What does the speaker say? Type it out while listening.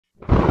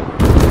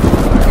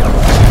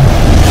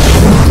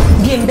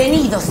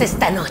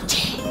esta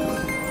noche.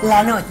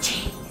 La noche.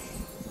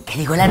 ¿Qué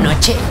digo la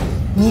noche?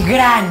 Mi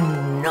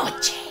gran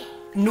noche.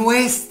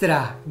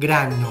 Nuestra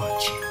gran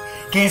noche,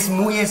 que es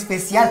muy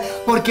especial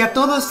porque a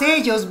todos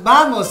ellos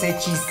vamos a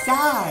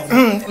hechizar.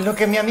 Lo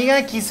que mi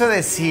amiga quiso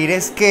decir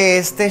es que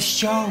este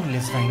show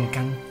les va a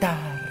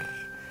encantar.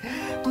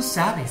 Tú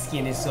sabes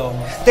quiénes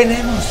somos.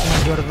 Tenemos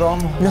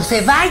mayordomo. No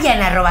se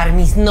vayan a robar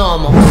mis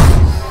gnomos.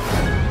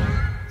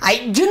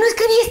 Ay, yo no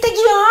escribí este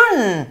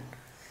guión.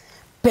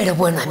 Pero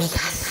bueno,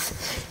 amigas,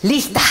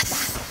 listas,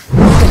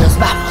 que los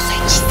vamos a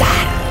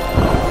hechizar.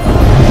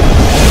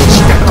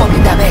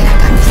 Ichitacopita vela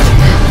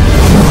mística.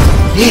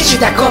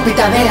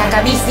 Ichitacopita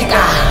vela mística.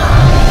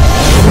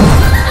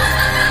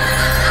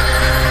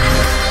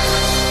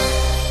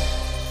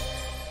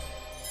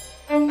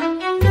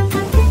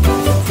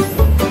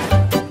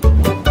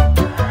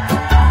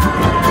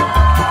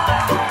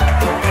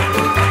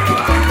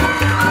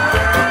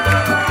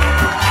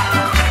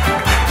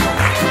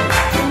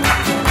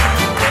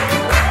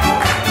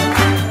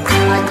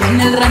 En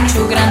el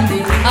rancho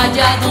grande,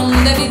 allá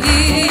donde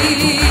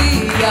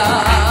vivía,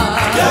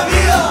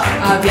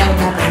 había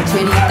una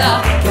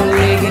rancherita que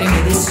alegre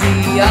me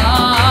decía: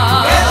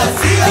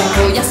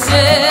 te voy a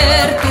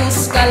hacer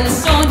tus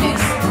calzones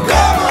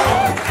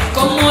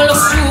como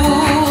los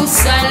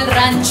usa el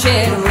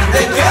ranchero.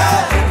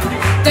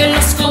 Te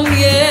los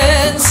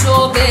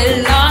comienzo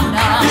de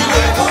lana,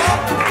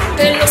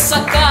 te los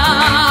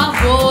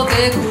acabo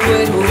de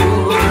cuero.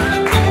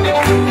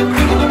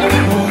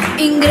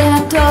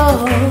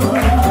 Ingrato,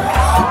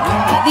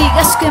 no me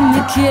digas que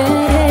me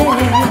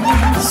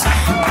quieres,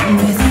 no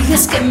me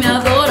digas que me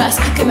adoras,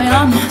 que me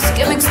amas,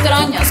 que me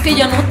extrañas, que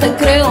ya no te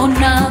creo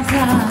nada.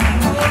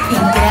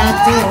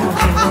 Ingrato.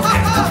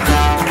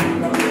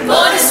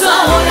 Por eso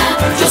ahora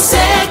yo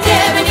sé que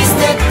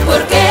viniste,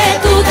 porque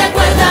tú te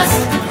acuerdas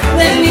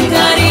de mi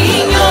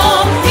cariño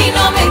y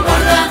no me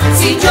importa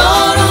si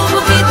lloro un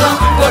poquito,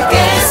 porque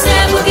ese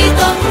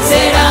poquito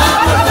será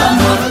por tu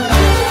amor.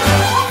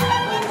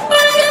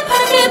 ¿Para qué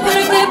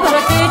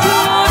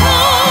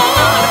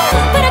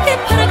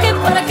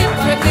llorar? ¿Para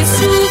qué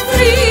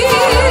sufrir?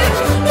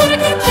 ¿Para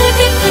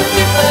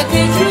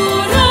qué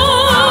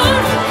llorar?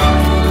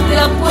 Te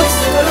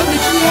apuesto lo que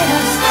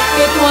quieras,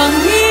 que tú a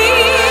mí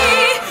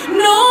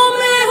no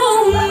me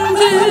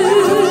hundes.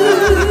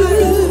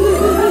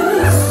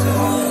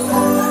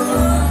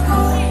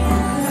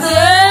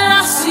 De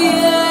la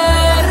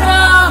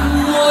Sierra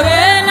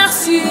Morena,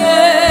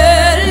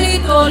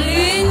 cielito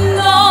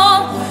lindo,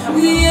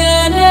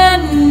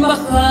 vienen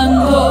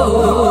bajando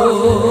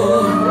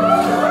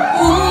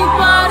un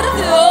par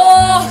de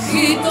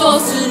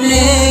ojitos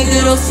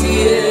negros,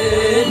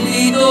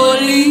 cielito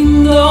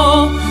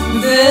lindo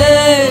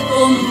de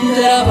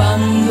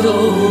contrabando.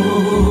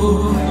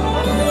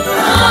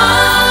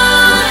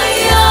 Ay,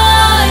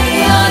 ay,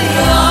 ay,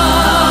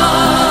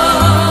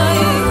 ay,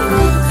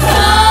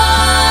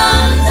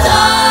 canta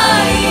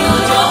y no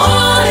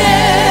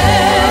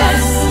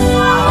llores,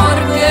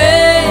 porque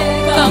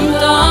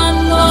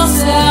cantando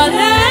se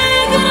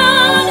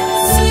alegran,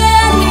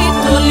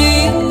 cielito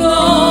lindo,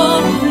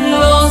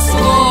 los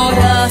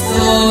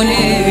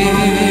corazones.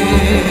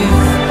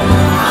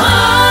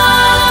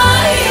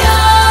 Ay,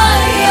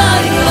 ay,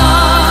 ay,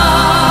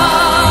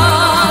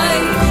 ay,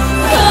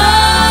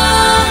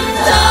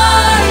 canta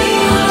y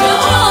no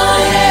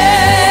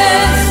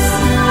llores,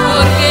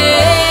 porque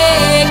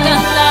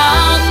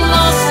cantando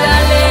se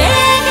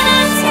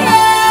alegran,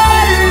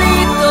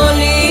 cielito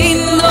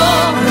lindo,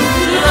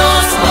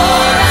 los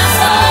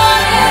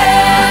corazones.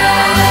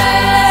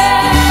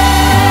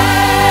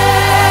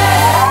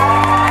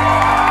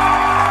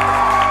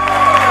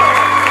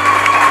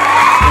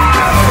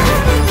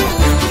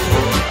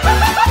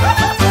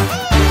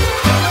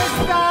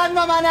 ¡Están,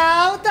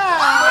 mamanautas!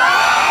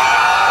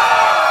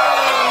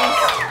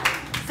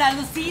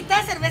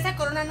 Salucita, cerveza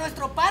Corona,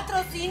 nuestro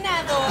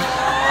patrocinador.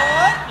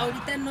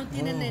 Ahorita no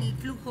tienen el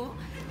flujo,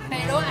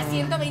 pero a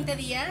 120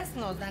 días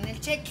nos dan el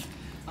cheque.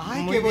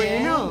 ¡Ay, Muy qué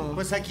bien. bueno!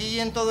 Pues aquí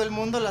en todo el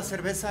mundo la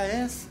cerveza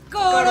es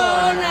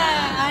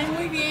 ¡Corona! ¡Ay,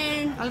 muy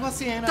bien! algo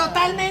así era.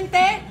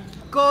 Totalmente.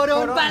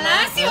 ¡Corona!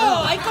 ¡Palacio!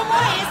 ¡Ay, cómo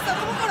esto!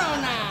 ¿Cómo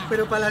Corona?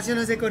 ¿Pero Palacio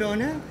no es de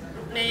Corona?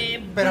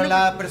 Pero bueno,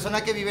 la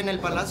persona que vive en el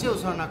palacio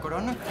usa una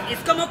corona. es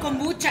como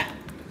kombucha.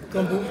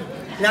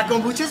 La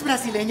kombucha es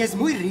brasileña, es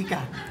muy rica.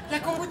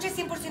 La kombucha es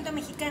 100%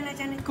 mexicana,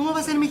 Janet. ¿Cómo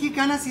va a ser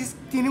mexicana si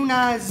tiene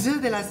una Z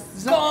de las...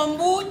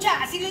 Kombucha,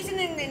 así lo dicen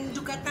en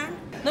Yucatán.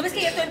 ¿No ves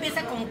que ya todo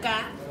empieza con K?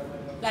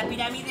 La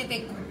pirámide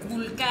de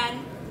Vulcán,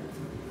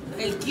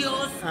 el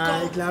kiosco.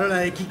 Ay, claro, la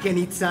de Chichén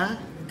Itzá.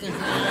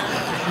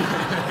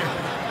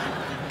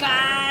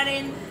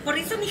 Karen. Por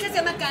eso mi hija se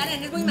llama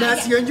Karen, es muy maya.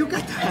 Nació en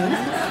Yucatán.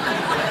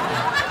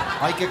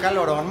 Ay, qué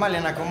calorón,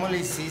 Malena, ¿cómo le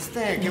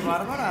hiciste? ¡Qué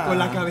bárbara! Con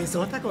la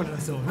cabezota, con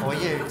razón.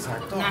 Oye,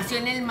 exacto. Nació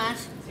en el mar.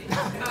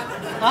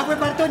 Ah, fue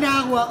parto en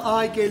agua.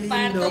 Ay, qué Parto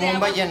lindo. de Como un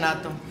agua.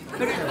 vallenato.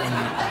 Qué bonito.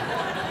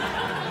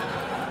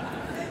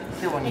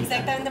 Qué bonito.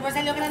 Exactamente, pues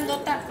salió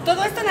grandota.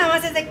 Todo esto nada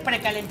más es de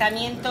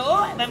precalentamiento.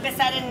 Va a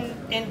empezar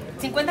en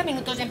 50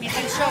 minutos, ya empieza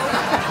el show.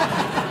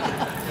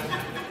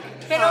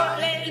 Pero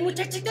el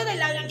muchachito del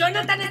audio...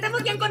 Jonathan,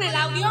 ¿estamos bien con el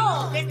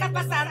audio? ¿Qué está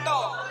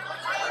pasando?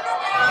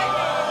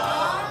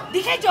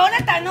 Dije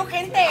Jonathan, no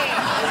gente.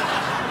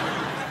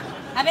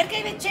 A ver,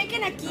 que me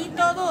chequen aquí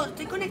todo.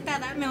 Estoy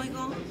conectada, ¿me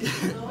oigo?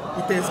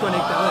 Y te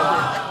desconectado.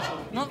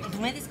 No, tú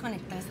me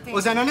desconectaste.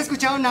 O sea, ¿no han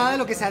escuchado nada de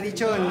lo que se ha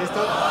dicho en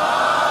esto?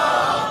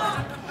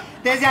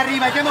 Desde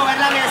arriba, hay que mover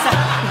la mesa.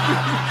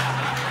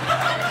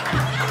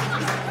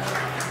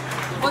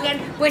 Oigan,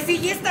 pues sí,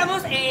 ya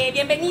estamos.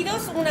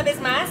 Bienvenidos una vez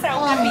más a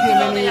un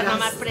capítulo de Las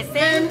Mamás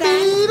Presentan.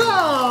 ¡En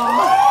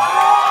vivo!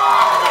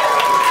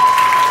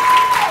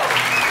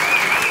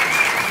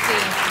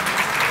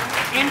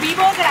 Sí. En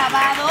vivo,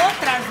 grabado,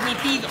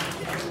 transmitido.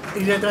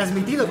 Y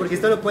retransmitido, porque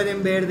esto lo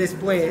pueden ver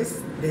después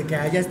de que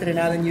haya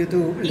estrenado en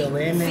YouTube. Lo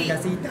ven en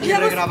casita. Y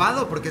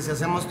regrabado, porque si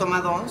hacemos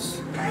toma 2,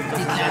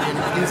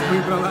 Es muy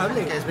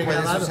probable que puede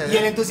regrabado. suceder. Y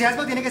el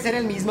entusiasmo tiene que ser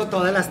el mismo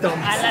todas las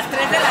tomas. A las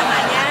 3 de la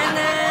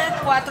mañana,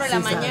 4 de la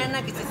Sí, sabe.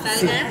 mañana, que se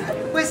Sí. salgan.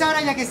 Pues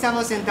ahora ya que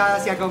estamos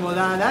sentadas y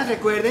acomodadas,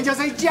 recuerden, yo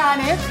soy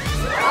Janet.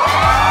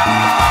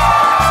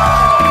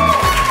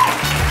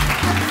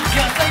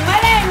 Yo soy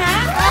Malena.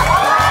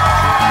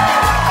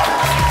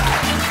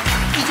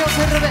 Y yo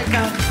soy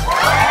Rebeca.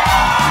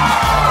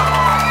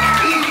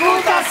 Y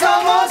juntas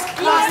somos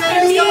las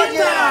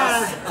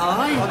Adelitas.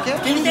 Ay, Ok.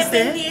 ¿qué dijiste?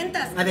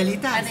 Independientas.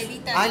 Adelitas.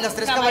 Adelitas. Ay, las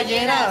 3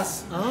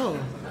 caballeras. Oh,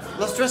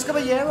 Los 3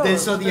 caballeros. del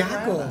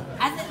Zodiaco.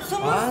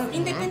 Somos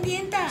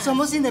independientes.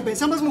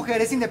 Somos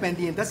mujeres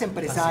independientes,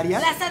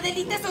 empresarias. Las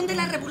Adelitas son de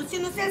la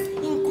revolución, no seas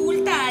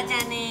inculta,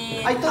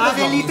 Janet. Ay, todo es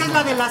lo Adelita es mismo.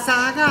 la de la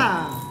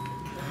saga.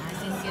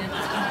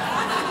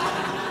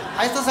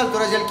 A estas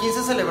alturas ya el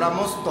 15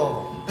 celebramos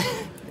todo.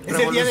 Es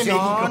el Día de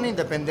Revolución, México.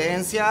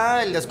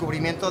 independencia, el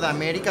descubrimiento de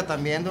América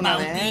también de una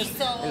vez.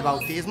 El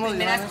bautismo de una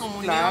primeras vez,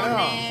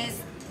 comuniones,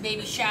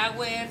 baby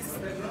showers.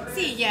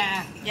 Sí,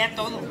 ya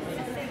todo.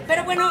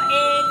 Pero bueno,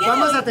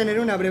 Vamos a tener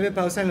una breve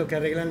pausa en lo que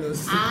arreglan los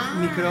Ah.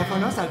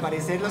 micrófonos. Al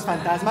parecer los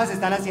fantasmas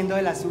están haciendo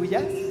de las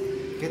suyas.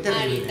 Qué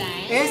terrible. ahorita,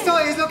 ¿eh? Esto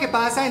es lo que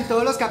pasa en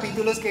todos los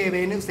capítulos que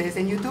ven ustedes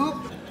en YouTube.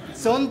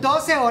 Son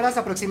 12 horas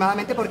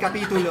aproximadamente por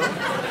capítulo,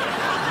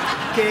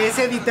 que es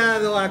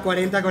editado a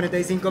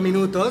 40-45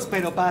 minutos,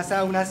 pero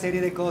pasa una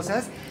serie de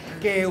cosas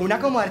que una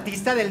como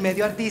artista del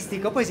medio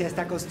artístico pues ya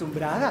está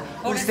acostumbrada.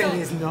 Por eso-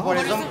 Ustedes no. Por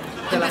eso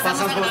te la empezamos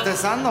pasas a grabar-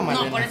 bostezando,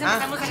 Malena. No, por eso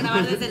empezamos a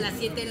grabar desde las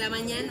 7 de la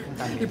mañana.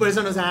 Y por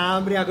eso nos da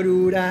hambre,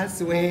 agrura,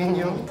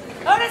 sueño.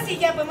 Ahora sí,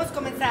 ya podemos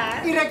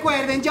comenzar. Y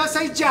recuerden, yo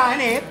soy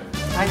Janet.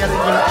 Ay, ya lo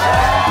dije.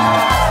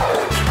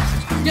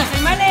 Yo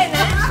soy Malena.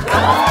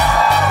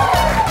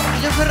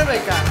 Y yo soy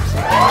Rebeca.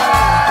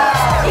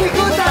 Y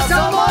juntas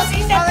somos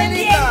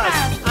Independientes.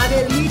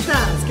 Adelitas.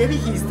 ¿Qué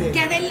dijiste?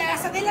 Que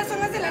las Adelas son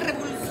las de la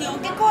revolución.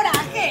 ¡Qué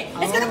coraje!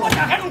 Es que no puedo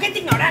trabajar con gente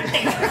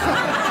ignorante.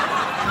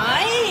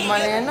 Ay,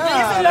 Malena,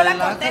 yo soy Lola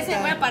relájate. Cortés y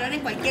me voy a parar en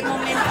cualquier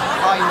momento.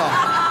 Ay, no.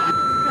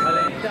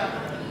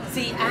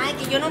 Sí, ay,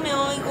 que yo no me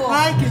oigo.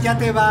 Ay, que ya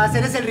te vas.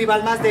 Eres el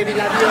rival más débil.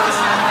 Adiós.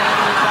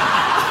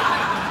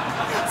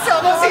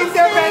 ¡Somos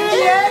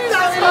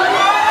independientes,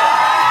 Mariana!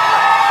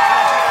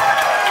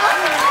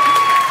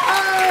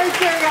 ¡Ay,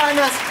 qué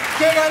ganas!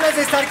 ¡Qué ganas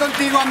de estar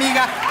contigo,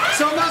 amiga!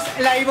 Somos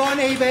la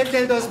Ivonne e Ivette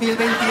del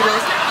 2022.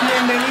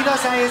 Bienvenidos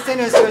a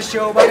nuestro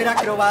show. Va a haber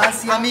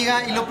acrobacia.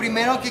 Amiga, y lo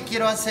primero que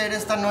quiero hacer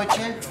esta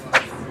noche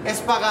es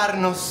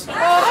pagarnos.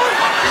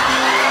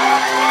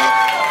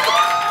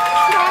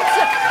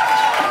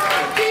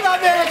 ¡Viva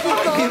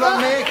México! ¡Viva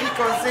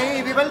México!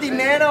 Sí, ¡viva el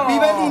dinero!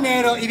 ¡Viva el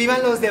dinero! Y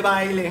vivan los de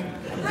baile.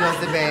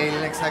 Los de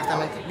Bale,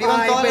 exactamente.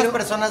 Vivan Ay, todas pero- las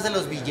personas de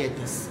los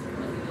billetes.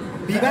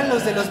 Vivan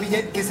los de los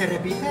billetes que se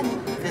repitan.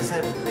 Que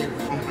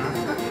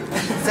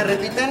se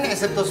repiten,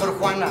 excepto Sor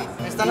Juana.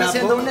 Están La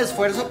haciendo po- un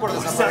esfuerzo por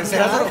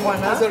desaparecer a Sor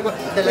Juana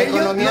de la Ellos,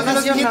 economía los de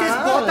los billetes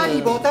nacional. votan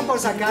y votan por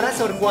sacar a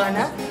Sor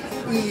Juana.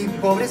 Y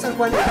pobre Sor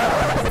Juana.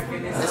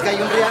 Es que hay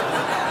un real...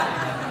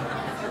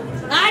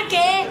 ¿Ah,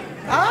 qué?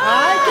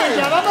 ¡Ay, que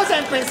ya vamos a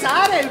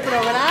empezar el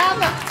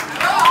programa!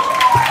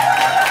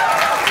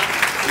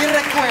 Y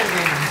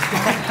recuerden,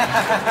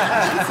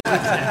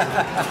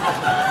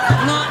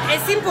 No,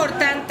 es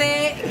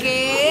importante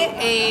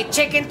que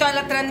chequen toda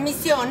la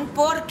transmisión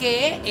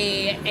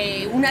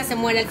porque una se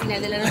muere al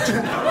final de la noche.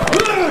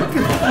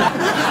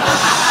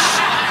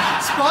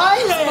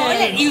 ¡Spoiler!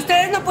 Spoiler. Y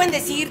ustedes no pueden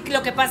decir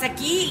lo que pasa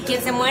aquí y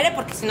quién se muere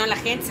porque si no la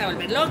gente se va a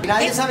volver loca.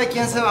 nadie sabe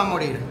quién se va a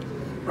morir.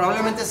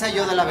 Probablemente sea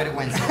yo de la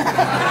vergüenza.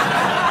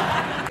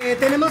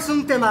 Tenemos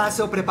un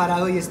temazo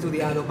preparado y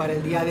estudiado para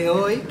el día de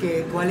hoy.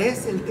 ¿Cuál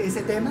es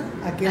ese tema?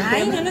 ¿Aquel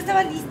Ay, tema? yo no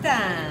estaba lista.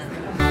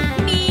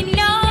 Mi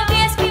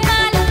novia es mi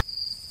mala.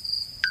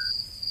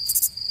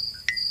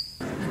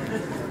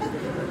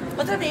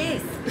 Otra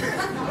vez.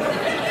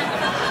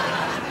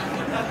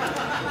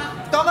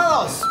 Toma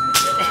 2.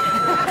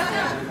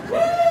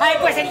 Ay,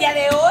 pues el día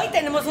de hoy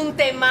tenemos un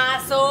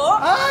temazo.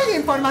 ¡Ay,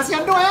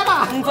 información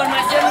nueva!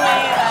 Información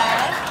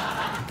nueva.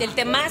 El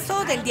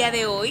temazo del día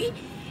de hoy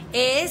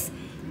es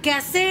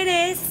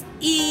quehaceres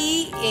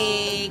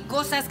y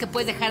cosas que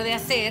puedes dejar de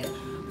hacer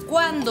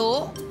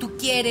cuando tú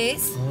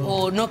quieres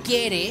o no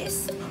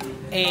quieres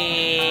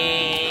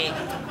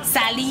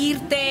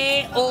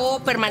salirte o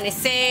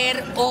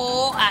permanecer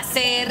o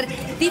hacer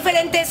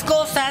diferentes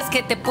cosas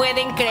que te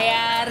pueden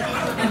crear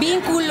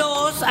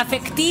vínculos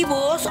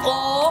afectivos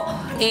o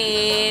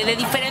de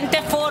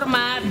diferente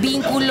forma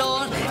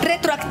vínculos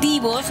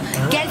retroactivos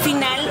que al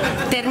final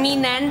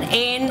terminan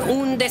en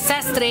un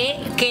desastre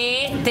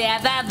que te ha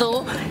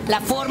dado la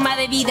forma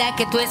de vida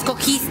que tú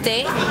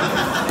escogiste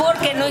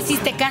porque no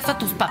hiciste caso a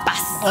tus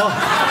papás.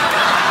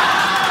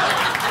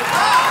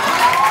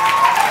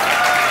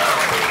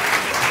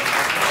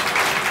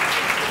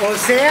 O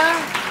sea,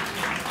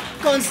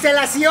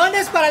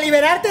 constelaciones para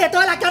liberarte de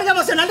toda la carga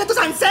emocional de tus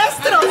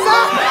ancestros.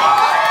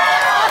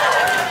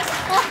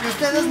 Y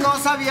ustedes no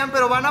sabían,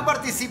 pero van a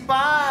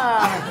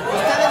participar.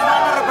 Ustedes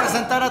van a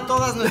representar a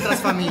todas nuestras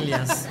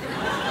familias.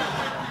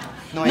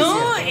 No, es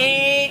cierto.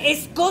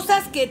 Es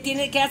cosas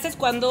que haces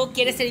cuando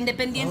quieres ser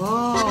independiente.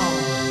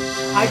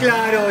 Ay,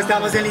 claro,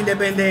 estamos en la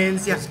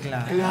independencia. Pues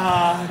claro.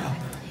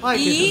 Claro.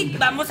 Ay, Y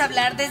vamos a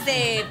hablar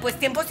desde pues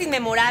tiempos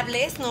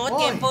inmemorables, ¿no? Ay.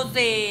 Tiempos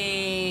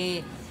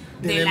de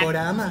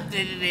memorama.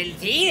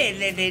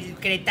 Del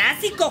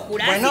Cretácico,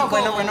 Jurásico.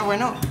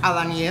 Bueno.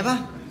 Adán y Eva.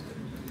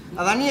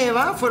 Adán y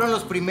Eva fueron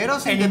los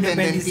primeros En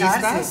independentistas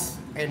independizarse.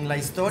 en la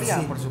historia,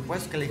 Sí. por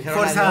supuesto, que le dijeron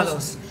Forzados. a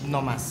Dios,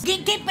 no más.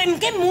 ¿En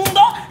qué mundo?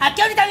 Aquí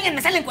ahorita alguien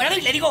me sale encuerado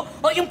y le digo,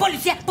 oye, un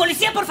policía,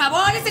 por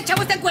favor, este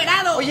chavo está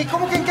encuerado. Oye,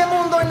 ¿cómo que en qué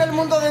mundo? ¿En el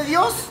mundo de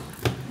Dios?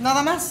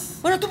 Nada más.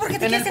 Bueno, ¿tú por qué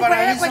te en quieres el encuadrar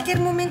en paraíso. cualquier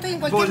momento y en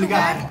cualquier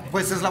Vulgar. lugar?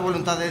 Pues es la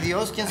voluntad de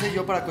Dios. ¿Quién soy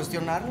yo para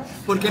cuestionarlo?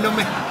 ¿Por qué no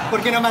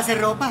me hace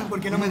ropa? ¿Por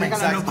qué no me deja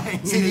la Exacto. ropa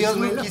en Si el Dios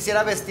me suelo?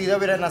 quisiera vestido,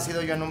 hubiera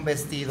nacido yo en un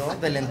vestido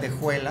de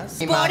lentejuelas.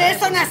 Mi Por madre,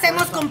 eso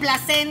nacemos supuesto. con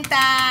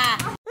placenta.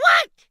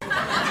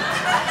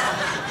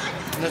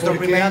 Nuestro ¿Por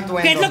primer qué?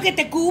 atuendo. ¿Qué es lo que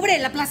te cubre?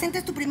 La placenta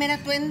es tu primer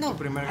atuendo.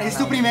 Es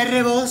tu primer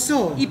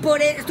rebozo. Y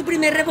es tu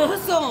primer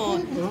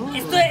rebozo.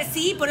 Esto es,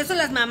 sí, por eso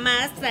las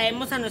mamás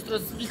traemos a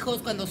nuestros hijos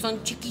cuando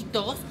son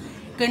chiquitos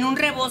con un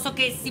rebozo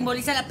que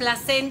simboliza la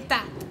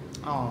placenta,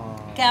 Oh.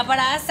 que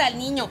abraza al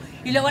niño.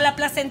 Y luego la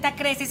placenta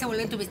crece y se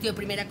vuelve en tu vestido de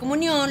primera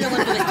comunión, luego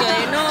en tu vestido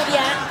de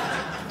novia.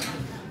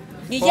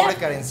 Y Pobre ya.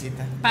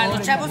 Karencita. Para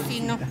los chavos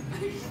sí, no.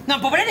 No,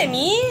 pobre de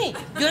mí.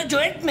 Yo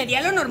medía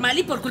lo normal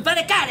y por culpa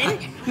de Karen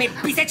me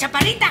pisé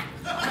chaparrita.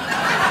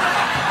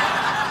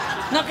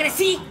 No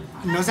crecí.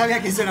 No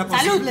sabía que eso era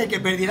Salud. posible,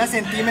 que perdiera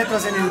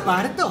centímetros en el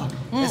parto.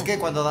 Es que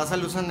cuando das a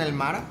luz en el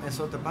mar,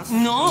 eso te pasa.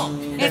 No,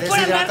 Te es por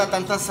deshidrata andar,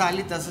 tanta sal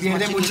y te haces Pierde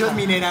más muchos chiquita.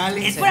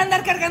 minerales. es por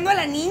andar cargando a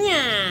la niña.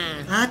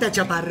 Ah, te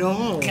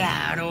achaparró.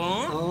 Claro.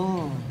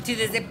 Oh. Si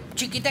desde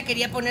chiquita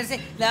quería ponerse,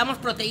 le damos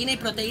proteína y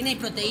proteína y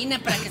proteína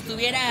para que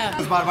estuviera.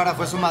 Pues Bárbara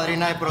fue su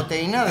madrina de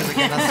proteína desde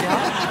que nació.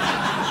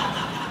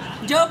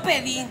 Yo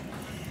pedí.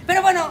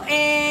 Pero bueno,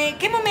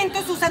 ¿qué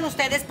momentos usan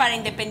ustedes para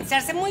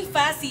independizarse? Muy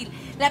fácil.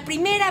 La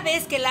primera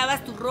vez que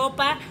lavas tu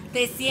ropa,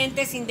 te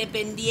sientes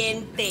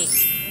independiente.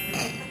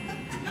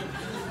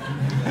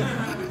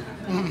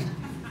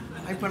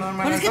 Ay, perdón,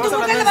 Pero María. es que tú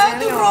estamos nunca has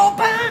hablando en lavado tu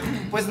serio.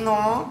 ropa. Pues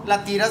no,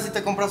 la tiras y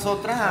te compras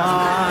otra.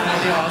 Ay,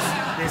 Dios.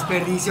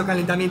 Desperdicio,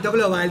 calentamiento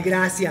global,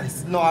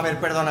 gracias. No, a ver,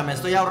 perdóname,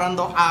 estoy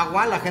ahorrando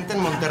agua. La gente en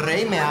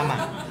Monterrey me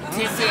ama.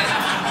 Sí, sí.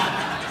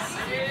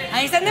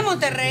 Ahí están de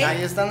Monterrey.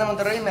 Ahí están de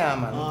Monterrey y me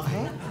aman.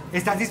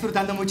 Estás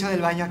disfrutando mucho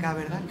del baño acá,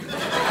 ¿verdad?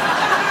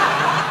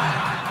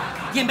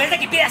 Y en vez de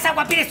que pidas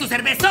agua, pides tu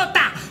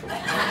cervezota.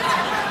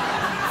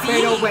 Sí.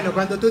 Pero bueno,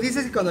 cuando tú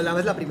dices que cuando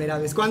lavas la primera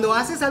vez, cuando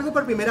haces algo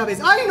por primera vez,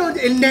 ay no,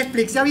 el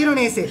Netflix, ¿ya vieron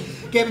ese?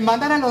 Que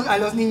mandan a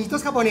los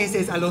niñitos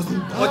japoneses a los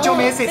 8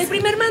 meses. El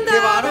primer mandado.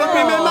 ¡Qué bárbaro! El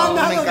primer Me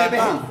mandado, encanta. bebé.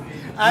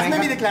 Me Hazme encanta.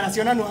 mi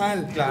declaración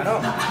anual. Claro.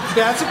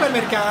 Ve al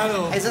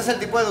supermercado. Ese es el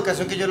tipo de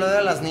educación que yo le doy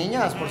a las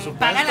niñas, por supuesto.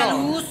 Paga la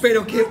luz.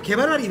 Pero qué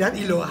barbaridad,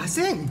 y lo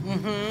hacen.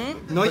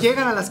 No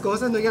llegan a las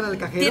cosas, no llegan al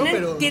cajero,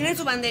 pero Tienen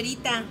su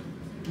banderita.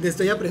 le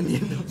estoy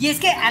aprendiendo. Y es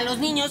que a los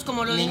niños,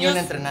 como los Niño niños. en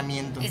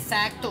entrenamiento.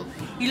 Exacto.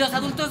 Y los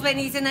adultos ven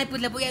y dicen, ay,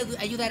 pues le voy a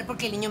ayudar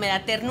porque el niño me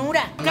da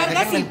ternura. No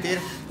Cargas dejen mentir.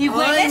 y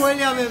hueles. Ay,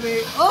 huele a bebé.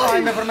 Ay,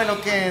 Ay, mejor me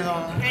lo quedo.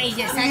 Ay, ya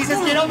y exacto. dices,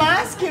 quiero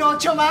más, quiero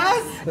 8 más.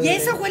 Y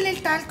eso huele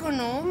el talco,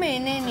 ¿no?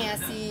 Nene,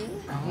 así.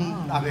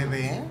 ¿A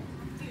bebé?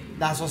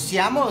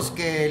 Asociamos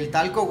que el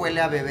talco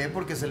huele a bebé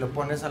porque se lo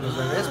pones a los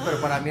bebés,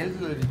 pero para mí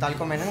el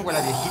talco Menem huele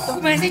a viejito.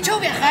 Me has hecho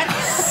viajar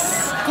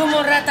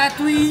como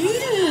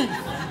Ratatouille.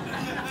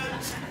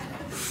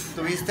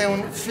 Tuviste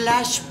un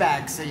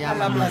flashback, se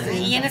llama.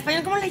 ¿Y en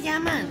español cómo le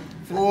llaman?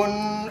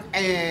 Un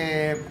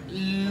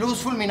luz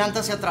fulminante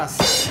hacia atrás.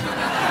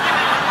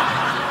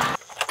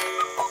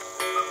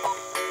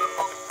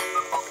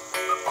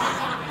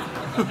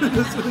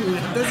 Luz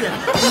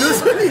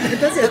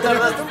fulminante hacia Te atrás.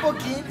 tardaste un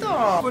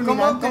poquito.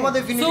 Fulminante. ¿Cómo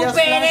definirías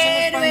Flash en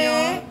Superhéroe.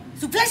 español?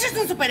 Su Flash es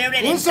un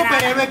superhéroe de Un entrada.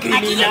 superhéroe Aquí llegó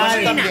criminal,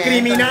 China. también.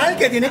 criminal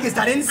que tiene que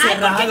estar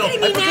encerrado. Ay, ¿por qué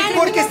criminal?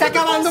 Porque está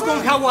acabando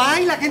con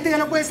Hawái, la gente ya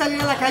no puede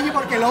salir a la calle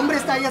porque el hombre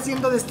está ahí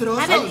haciendo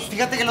destrozos. Ándale.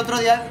 Fíjate que el otro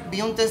día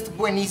vi un test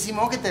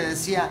buenísimo que te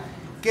decía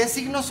qué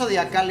signo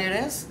zodiacal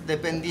eres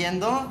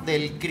dependiendo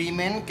del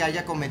crimen que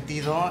haya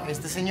cometido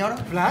este señor.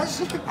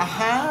 Flash.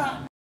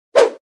 Ajá.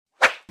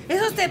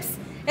 Esos tips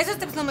Esos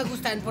tips no me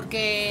gustan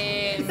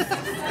porque...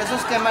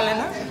 ¿Esos qué,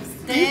 Malena?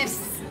 Tips.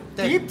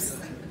 Tips.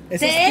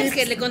 Esos Tips, tips.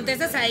 que le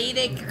contestas ahí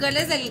de cuál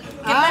es el... ¿Qué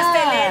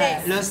pastel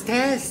eres? Los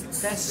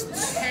tests.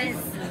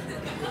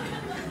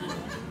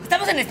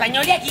 Estamos en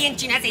español y aquí en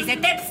China se dice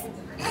tips.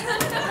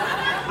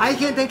 Hay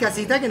gente en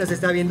casita que nos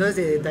está viendo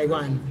desde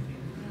Taiwán.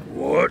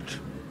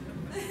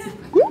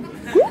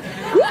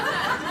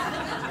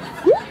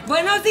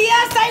 ¡Buenos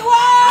días, Taiwán!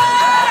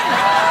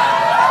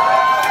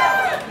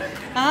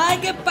 ¡Ay,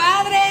 qué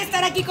padre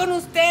estar aquí con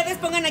ustedes!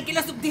 Pongan aquí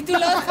los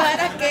subtítulos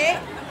para que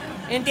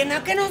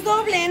entiendan que nos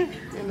doblen.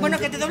 Bueno,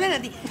 que te doblen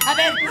a ti. A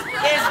ver,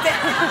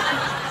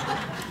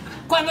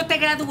 cuando te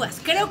gradúas,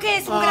 creo que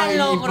es un gran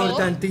logro.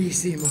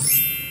 Importantísimo.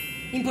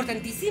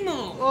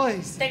 Importantísimo.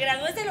 Ay, sí. Te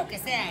gradúes de lo que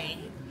sea, ¿eh?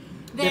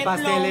 De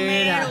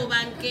pastelera. Plomero,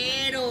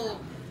 banquero,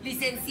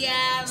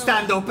 licenciado.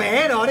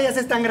 Standopero, ahora ya se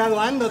están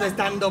graduando de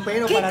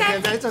standopero ¿Qué para tal?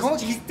 hacer esos ¿Cómo?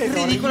 chistes. Es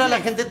ridícula la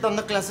horribles. gente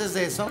dando clases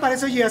de eso. Para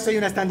eso yo ya soy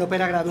una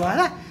standopera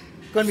graduada.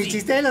 Con mi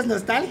chiste de los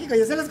nostálgicos,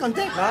 ya se los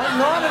conté. Ay,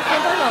 no, a ver,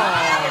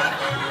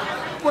 cuéntalo.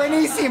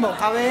 Buenísimo.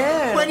 A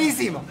ver.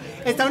 Buenísimo.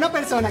 Está una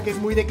persona que es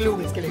muy de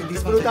clubes, que le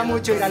disfruta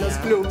mucho ir a los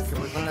clubes.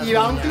 Y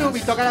va a un club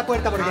y toca la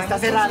puerta porque está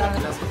cerrada.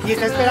 Y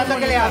está esperando a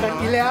que le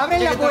abran. Y le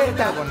abren la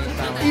puerta.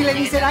 Y le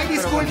dicen, ay,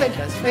 disculpen,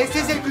 este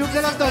es el club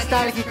de los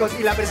nostálgicos.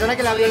 Y la persona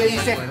que la abrió le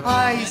dice,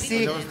 ay,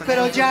 sí,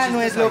 pero ya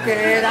no es lo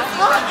que era.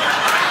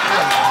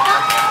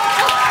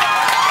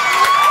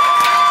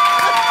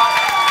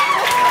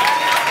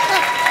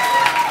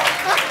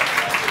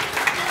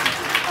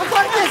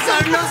 Porque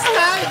son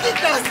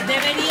nostálgicos.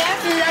 Deberías.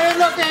 Y ya es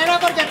lo que era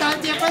porque todo el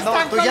tiempo No,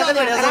 están tú con ya lo de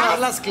deberías de atrás. dar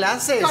las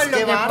clases. Con lo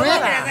 ¡Qué que Deberías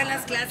bárbara! dar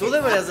las clases. Tú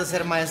deberías de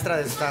ser maestra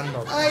de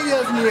stand-up. Ay,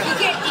 Dios mío.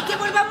 Y que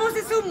volvamos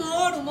ese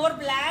humor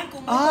blanco,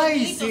 humor Ay,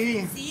 bonito, sí.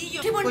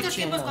 sencillo. Qué bonitos Cochinos.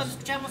 tiempos cuando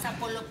escuchamos a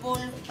Polo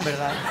Polo,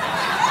 ¿Verdad?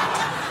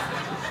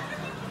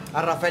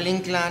 A Rafael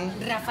Inclán.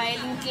 Rafael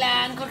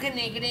Inclán, Jorge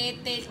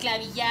Negrete, El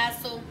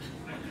Clavillazo.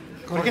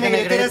 Jorge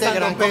Negrete era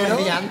gran standupero.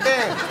 comediante.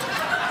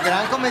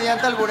 Gran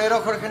comediante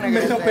alburero, Jorge Me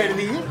Negrete. lo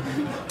perdí.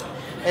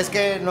 Es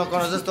que no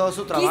conoces todo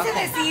su trabajo. Quise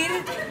decir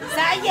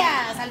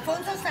Sayas,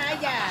 Alfonso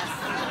Sayas.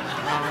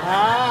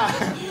 Ah.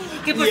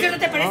 Que por Y- cierto,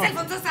 ¿te parece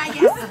Alfonso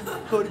Sayas?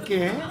 ¿Por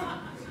qué?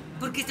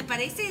 Porque te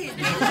parece.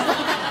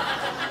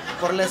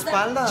 Por la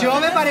espalda. Yo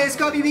me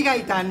parezco a Vivi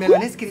Gaitán, me lo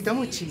han escrito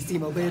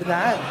muchísimo,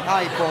 ¿verdad?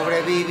 Ay,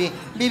 pobre Vivi.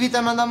 Vivi,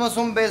 te mandamos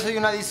un beso y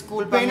una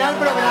disculpa. Ven mi al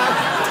amor. programa.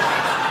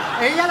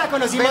 Ella la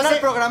conocimos. Ven al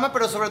programa,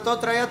 pero sobre todo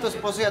trae a tu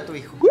esposo y a tu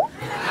hijo.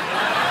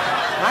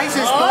 Ay,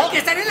 se ¡Ay, está. que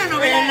están en la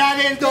novela! En la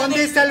del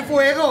 ¿Dónde está el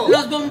fuego?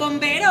 Los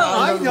bombomberos.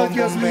 Ay, Los no,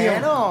 Dios mío.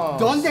 bombomberos.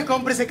 ¿Dónde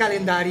compro ese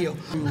calendario?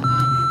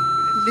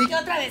 ¿Qué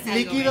otra vez algo,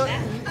 Líquido. verdad?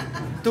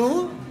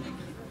 ¿Tú?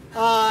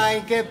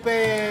 Ay, qué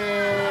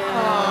pena.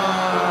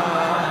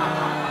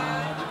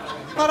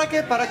 ¿Para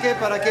qué? ¿Para qué?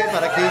 ¿Para qué?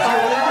 ¿Para qué?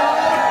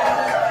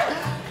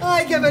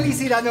 Ay, qué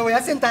felicidad, me voy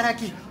a sentar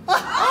aquí.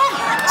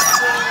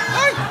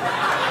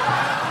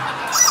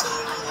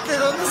 ¿De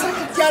dónde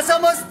sacas? ¡Ya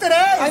somos tres!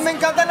 ¡Ay, me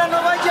encanta la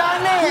nueva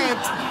Janet!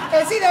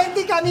 Es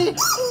idéntica a mí.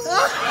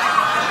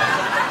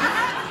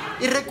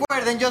 Y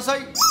recuerden, yo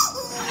soy...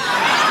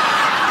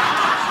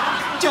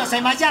 Yo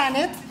soy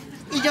Mayanet.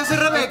 Y yo soy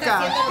Rebeca.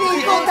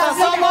 Y juntas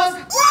somos.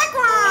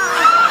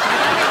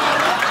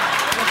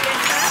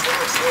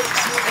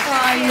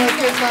 Ay, no,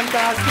 qué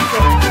fantástico.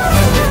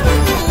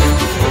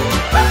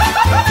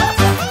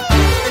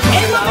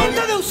 Es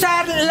momento de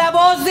usar la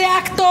voz de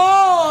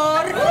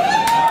actor,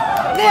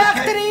 de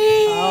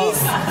actriz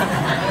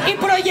y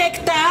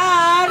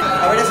proyectar.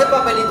 A ver ese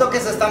papelito que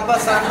se están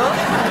pasando.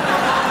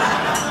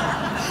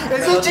 Es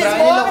Me un lo traen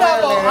y lo voy a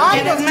chismógrafo. leer.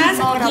 Ay, no, Además,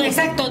 chismógrafo.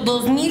 exacto,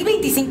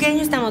 2025, ¿qué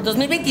año estamos?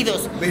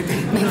 2022.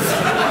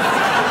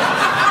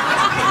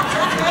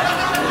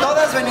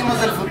 Todas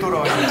venimos del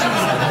futuro.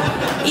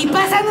 Y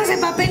pasándose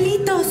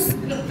papelitos.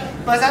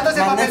 Pasándose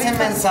Mándense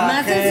papelitos.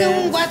 Mándense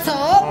un mensajes.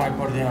 WhatsApp. Ay,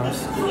 por Dios.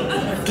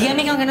 Que ya me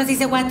dijeron que no se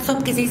dice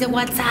WhatsApp, que se dice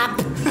WhatsApp.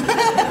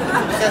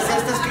 Si así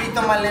está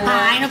escrito,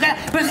 Malena. Ay, no,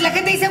 pero si la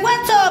gente dice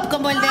WhatsApp,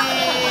 como el de...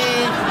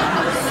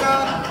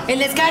 El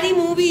de Scary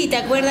Movie, ¿te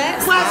acuerdas?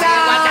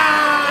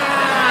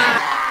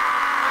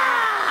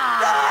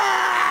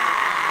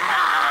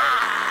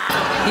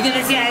 Y yo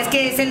decía, es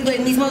que es el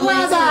mismo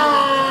dueño.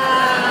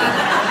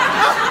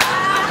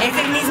 Es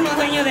el mismo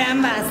dueño de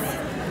ambas.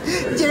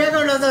 Llega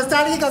con los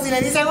nostálgicos y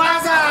le dice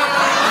WhatsApp.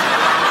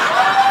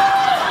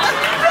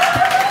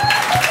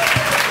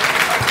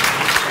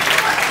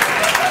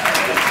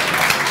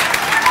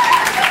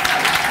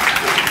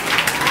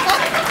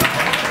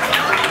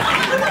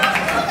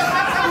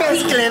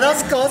 Mezclé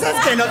dos cosas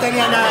que no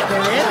tenían nada que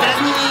ver.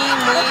 Estás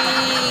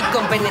muy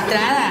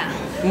compenetrada.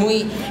 Muy...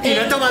 Y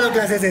no he tomado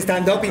clases de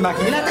stand-up,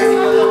 imagínate.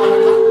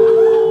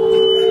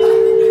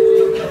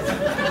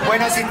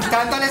 Bueno, si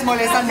tanto les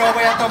molesta, no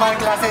voy a tomar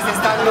clases de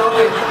stand-up.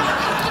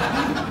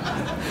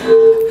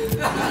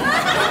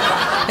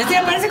 Esto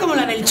ya parece como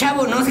la del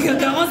Chavo, ¿no? Que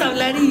vamos a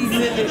hablar y...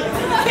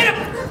 Pero,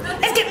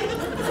 es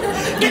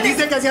que... Y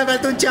dice que hacía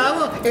falta un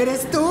chavo.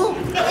 ¿Eres tú?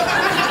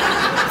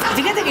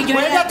 Fíjate que yo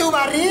 ¡Vuelve a tu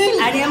barril!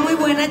 haría muy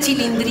buena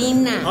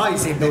chilindrina. Ay,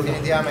 sin duda.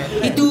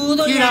 Definitivamente. ¿Y tú,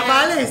 doña?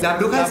 Girafales, la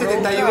bruja La del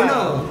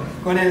 71.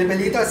 Con el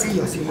pelito así,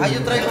 así. Ay,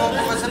 yo traigo un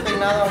poco ese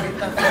peinado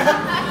ahorita.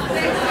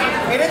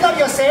 Eres la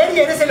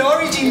bioserie, eres el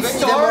origin De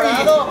story.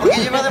 morado,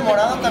 porque lleva de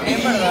morado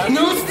también, ¿verdad?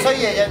 No.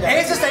 Soy ella ya.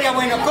 Eso estaría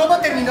bueno. ¿Cómo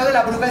terminó de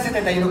la bruja del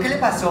 71? ¿Qué le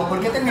pasó? ¿Por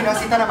qué terminó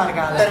así tan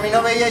amargada?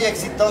 Terminó bella y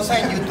exitosa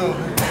en YouTube.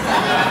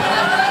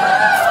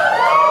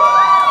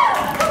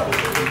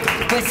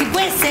 Pues sí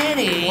puede ser,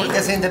 ¿eh?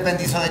 Porque se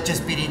independizó de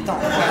Chespirito.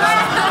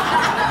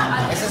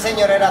 Ese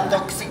señor era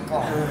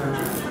tóxico.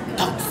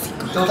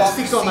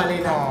 Tóxico,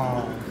 Malena.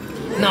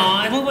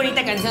 No, es muy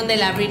bonita canción de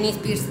la Britney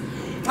Spears.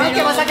 Ay,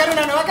 que va a sacar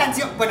una nueva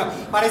canción. Bueno,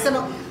 parece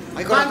no.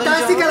 Ay, con Elton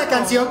Fantástica John. la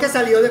canción que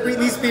salió de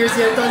Britney Spears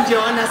y Elton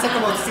John hace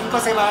como 5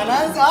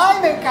 semanas. ¡Ay,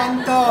 me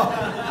encantó!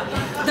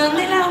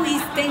 ¿Dónde la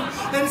oíste?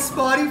 En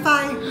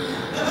Spotify.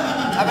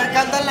 A ver,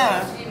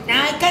 cántala.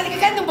 Ay,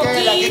 canta un Que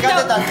poquito.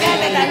 cante tantito.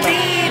 Cante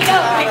tantito.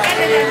 Que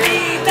cante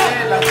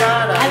La tantito.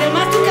 cara.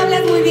 Además, tú que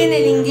hablas muy bien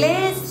el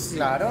inglés.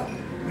 Claro.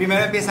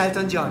 Primero empieza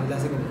Elton John, la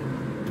segunda.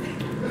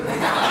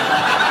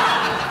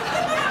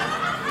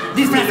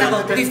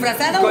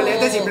 ¿Disfrazado Con o-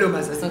 lentes y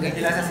plumas. Así, Ok. y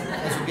la hace así.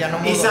 En su piano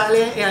Y mudo.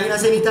 sale, hay una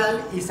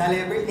cenital y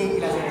sale Britney y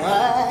la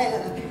hace.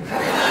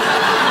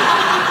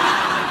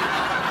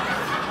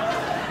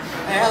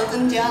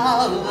 Elton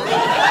John.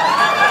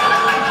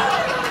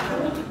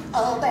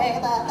 Oh, baby.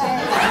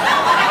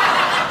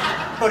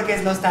 Porque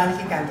es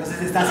nostálgica,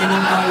 entonces está haciendo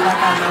un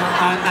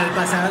callback al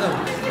pasado.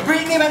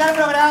 Britney, ven al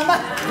programa.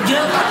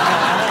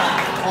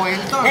 O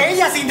Elton.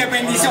 Ella se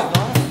independizó.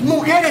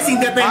 Mujeres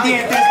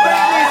independientes.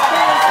 Britney Spears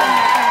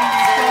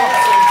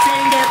se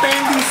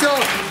independizó.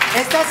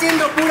 Está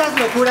haciendo puras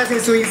locuras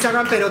en su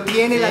Instagram, pero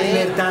tiene la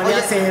libertad de Oye,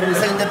 hacerlo.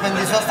 Se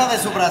independizó hasta de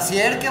su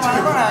brasier, qué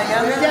bárbara.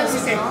 Ya, Ella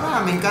dice,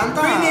 me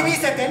encanta. Britney,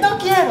 vístete, no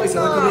quiero. Y se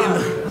va corriendo.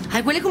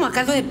 Ay, huele como a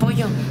caldo de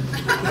pollo.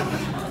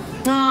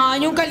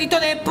 Ay, un caldito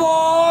de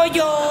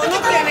pollo. No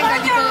tienen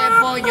caldito de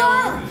pollo.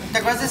 ¿Te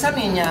acuerdas de esa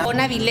niña?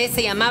 Ona Vilés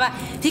se llamaba.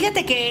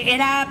 Fíjate que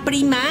era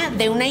prima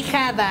de una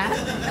hijada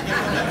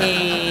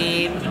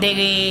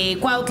de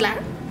Cuautla.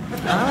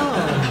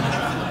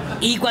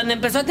 Y cuando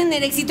empezó a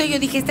tener éxito, yo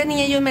dije, esta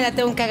niña yo me la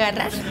tengo que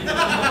agarrar.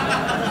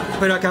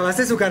 Pero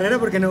acabaste su carrera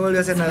porque no volvió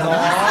a hacer nada más.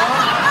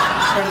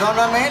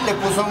 Perdóname, le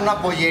puso una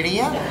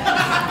pollería.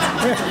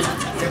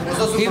 Le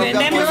puso su Y propia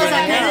vendemos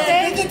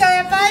pollería. piquito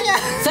de paya.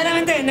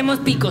 Solamente vendemos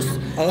picos.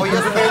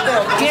 Pollos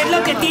pero ¿Qué es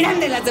lo que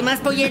tiran de las demás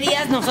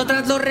pollerías?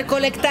 Nosotras lo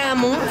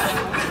recolectamos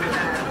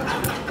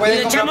y pueden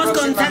lo comprar echamos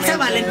con salsa próximamente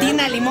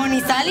valentina, limón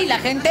y sal y la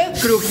gente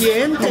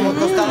Crujiente. Como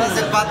tostadas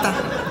de pata.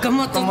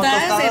 como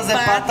tostadas de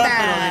pata.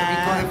 pero de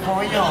pico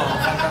de pollo.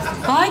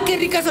 Fantástico. Ay, qué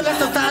ricas son las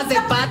tostadas de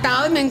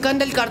pata. Ay, me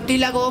encanta el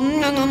cartílago.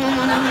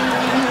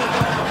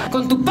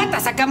 Con tu pata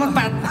sacamos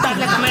para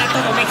darle a comer a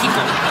todo México.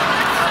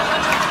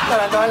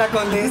 Para toda la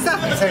condesa.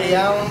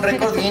 Sería un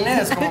récord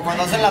Guinness, como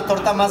cuando hacen la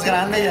torta más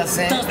grande, ya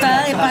sé.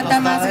 Tostada de La pata tostada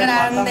más de pata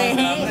más grande.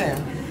 grande.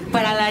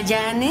 Para la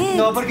Janet.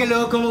 No, porque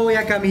luego, ¿cómo voy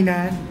a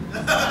caminar?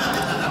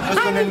 Pues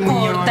Ay, con no el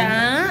muñón.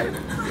 importa.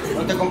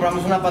 ¿No te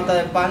compramos una pata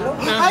de palo?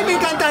 Ay, me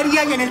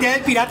encantaría. Y en el Día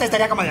del Pirata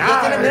estaría como de.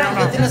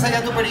 Ya tienes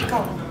allá tu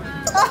perico.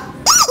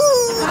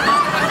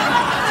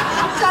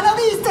 ¡Ya lo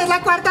viste! ¡Es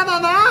la cuarta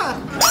mamá!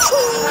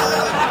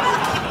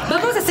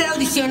 Vamos a hacer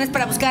audiciones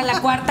para buscar a la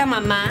cuarta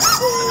mamá.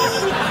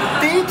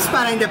 Tips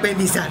para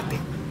independizarte.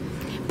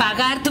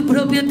 Pagar tu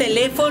propio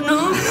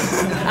teléfono,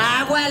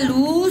 agua,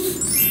 luz,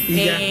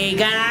 Y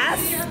ya. gas.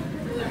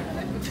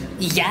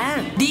 Y ya.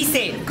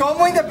 Dice,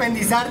 ¿Cómo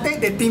independizarte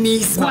de ti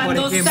misma,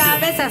 cuando por ejemplo?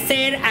 sabes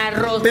hacer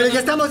arroz. Pero ya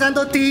estamos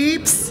dando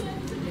tips.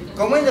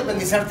 ¿Cómo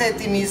independizarte de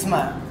ti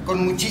misma?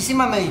 Con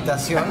muchísima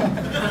meditación.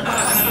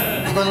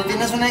 Y cuando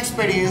tienes una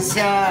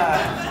experiencia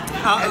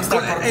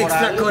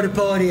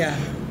Extracorpórea.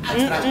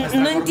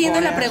 No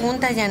entiendo la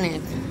pregunta,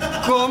 Janet.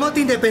 ¿Cómo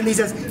te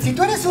independizas? Si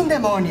tú eres un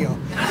demonio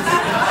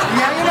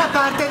y hay una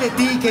parte de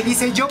ti que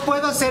dice yo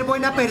puedo ser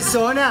buena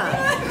persona,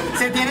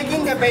 se tiene que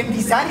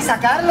independizar y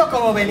sacarlo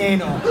como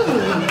veneno.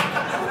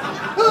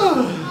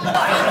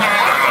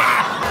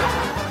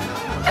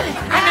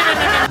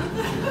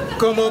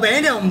 Como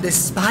Venom de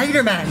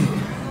Spider-Man.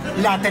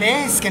 La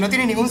 3, que no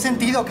tiene ningún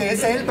sentido, que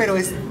es él, pero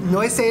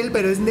no es él,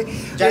 pero es...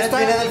 Ya esta-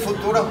 viene del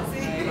futuro.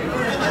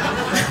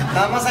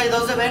 Nada más hay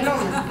 2 de Venom.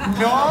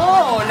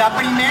 No, la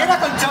primera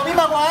con Tobey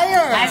Maguire.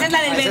 Ah, esa es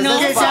la del Ese es venoso.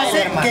 Que se hace...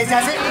 Spider-Man. Que se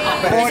hace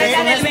Pero por Esa es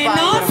la ese del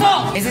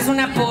venoso. Esa es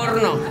una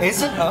porno.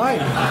 Eso... Ay.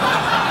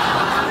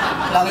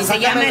 La de Y se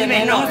Sácame llama el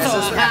veneno, venoso.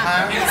 esa es-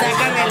 Ajá. ajá.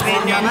 Sácame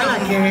el ¿Llama la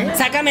veneno. qué?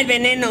 Sácame el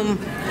veneno.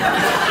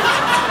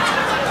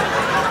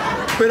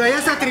 Pero hay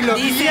hasta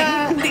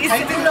trilogía. Dice.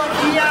 Hay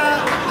trilogía.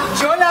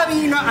 Yo la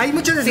vi, no, hay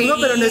mucho desnudo,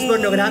 Sí. pero no es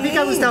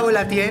pornográfica. Gustavo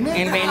la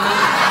tiene. El veneno.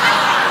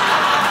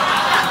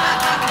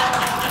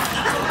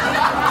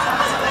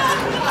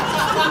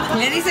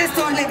 ¿Le dices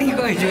tú o le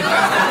digo yo?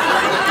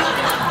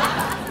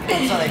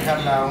 Vamos a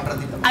dejarla un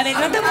ratito. A ver,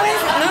 no te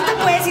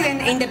puedes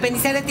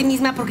independizar de ti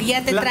misma porque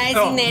ya te traes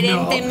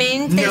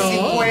inherentemente. No, sí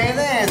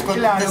puedes, cuando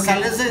Claro te que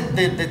sales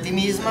de ti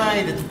misma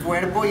y de tu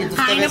cuerpo y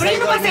entonces Ay, te no, ves pero ahí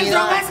yo no paso en dormida.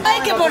 drogas.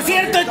 Ay, que por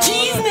cierto,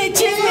 chisme.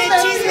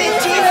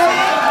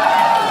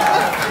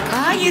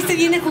 Ay, este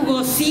viene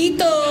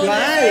jugosito. ¿Cuál?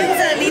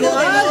 Ha salido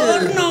del ¿Cuál?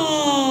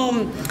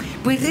 horno.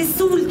 Pues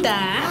resulta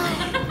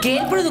que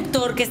el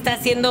productor que está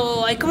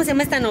haciendo, ay, ¿cómo se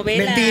llama esta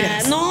novela?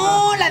 Mentiras.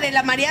 No, la de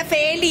la María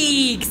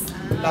Félix.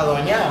 La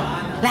doña.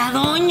 La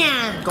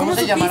doña. ¿Cómo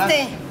se llamará?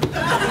 supiste?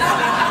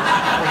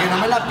 Porque no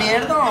me la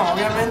pierdo,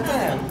 obviamente.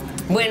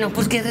 Bueno,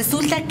 pues que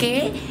resulta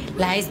que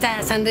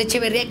esta Sandra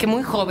Echeverría, que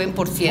muy joven,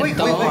 por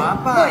cierto. Muy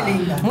guapa. Muy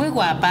linda. Muy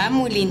guapa,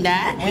 muy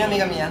linda. Muy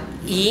amiga mía.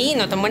 Y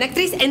no tan buena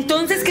actriz.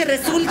 Entonces que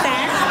resulta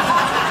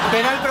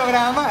Ven al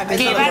programa.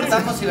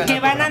 que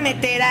van a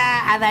meter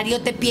a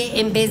Darío Tepié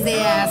en vez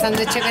de a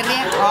Sandra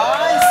Echeverría.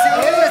 Ay,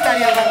 sí. Eso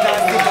estaría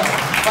fantástico.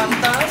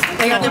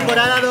 Fantástico. En la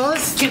temporada 2.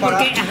 Que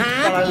porque,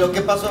 Para lo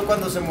que pasó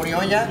cuando se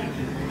murió ya.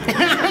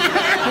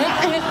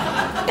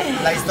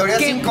 La historia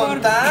Que sin por-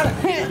 contar.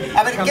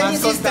 A ver, ¿qué Jamás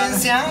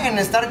insistencia en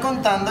estar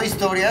contando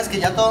historias que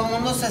ya todo el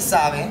mundo se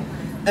sabe?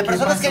 De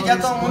personas que pasó ya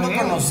todo el mundo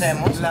después?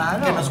 Claro.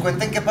 Claro. Que nos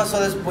cuenten qué pasó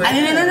después. A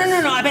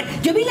ver, no. A ver,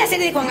 yo vi la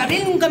serie de Juan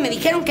Gabriel y nunca me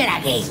dijeron que era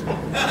gay.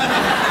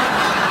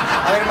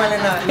 A ver,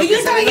 Malena. lo Y que yo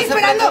estaba se ahí ve no se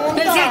esperando.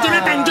 pregunta. Decía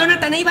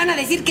Jonathan, ahí van a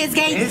decir que es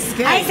gay. Es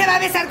gay. Ahí se va a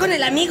besar con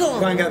el amigo.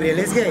 Juan Gabriel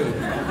es gay.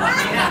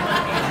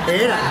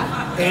 Era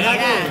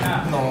gay.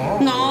 No.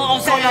 No, o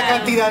sea. Con la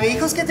cantidad de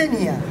hijos que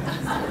tenía.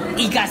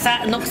 Y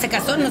no, se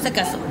casó. No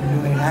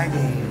era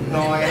gay.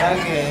 No era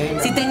gay.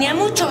 Si tenía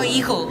mucho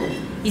hijo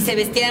y se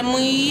vestía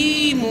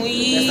muy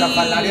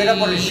Estrafalario era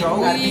por el show.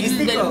 muy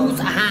Artístico. de luz,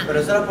 ajá. Pero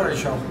eso era por el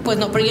show. Pues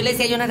no, pero yo le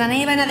decía a Jonathan,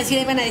 ahí van a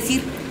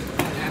decir.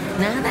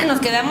 Nada, nos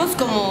quedamos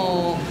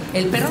como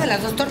el perro de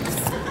las dos tortas.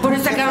 Por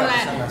eso sacaron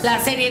la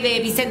serie de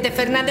Vicente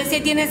Fernández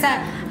y tienes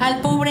al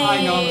pobre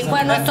Ay, no, vamos a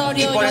Juan ver.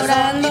 Osorio Y por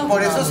llorando.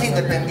 eso se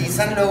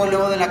independizan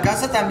luego de la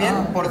casa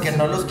también, porque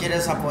no los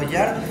quieres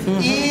apoyar.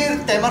 Y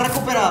tema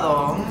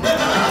recuperado.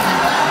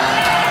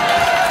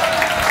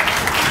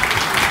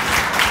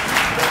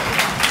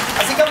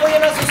 Así que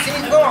apoyen a sus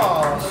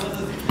hijos.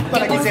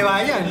 Para que por- se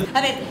vayan.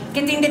 A ver,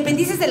 que te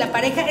independices de la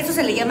pareja, eso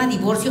se le llama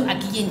divorcio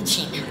aquí en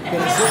China.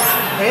 Pero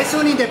es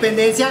una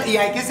independencia y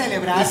hay que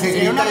celebrar. Y se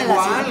Sería grita una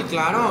igual, relación.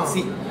 claro.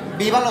 Sí.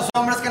 ¡Viva los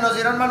hombres que nos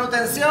dieron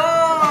manutención!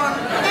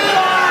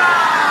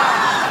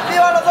 ¡Viva!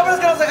 ¡Viva los hombres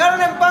que nos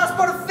dejaron en paz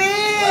por fin!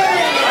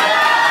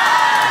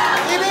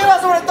 ¡Y viva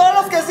sobre todo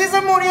los que sí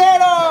se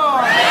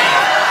murieron!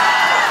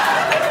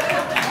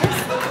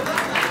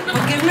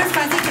 Porque es más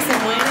fácil que se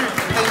mueran.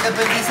 Te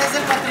independizas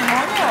del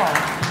patrimonio.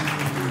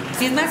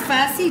 Si es más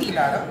fácil.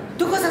 Claro.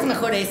 ¿Tú gozas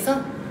mejor eso?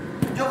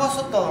 Yo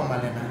gozo todo,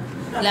 Malena.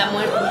 La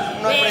muerte.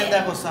 No aprende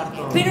a gozar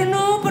todo. Pero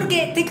no,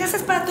 porque te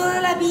casas para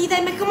toda la vida.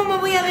 ¿Y cómo me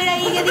voy a ver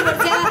ahí ya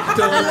divorciada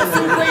a los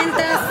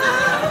 50?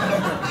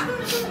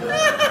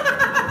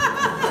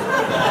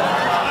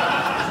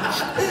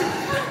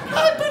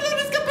 Ay, perdón,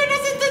 es que apenas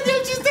entendí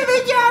el chiste de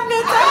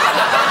Janet.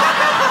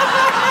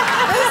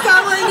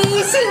 ¡Está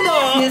buenísimo!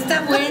 Sí,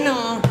 está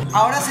bueno.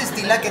 Ahora se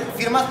estila que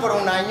firmas por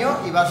un año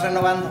y vas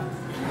renovando.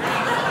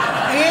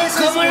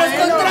 Eso Como es los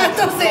bueno.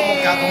 contratos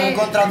Como un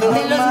contrato de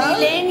normal. los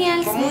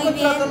millennials. Como Muy un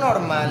contrato bien.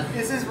 normal.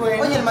 Eso es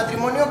bueno. Oye, el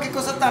matrimonio, qué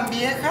cosa tan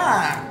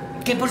vieja.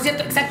 Que por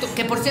cierto,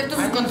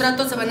 sus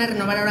contratos se van a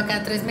renovar ahora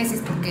cada 3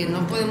 meses porque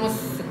no podemos,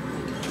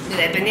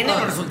 dependiendo de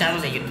los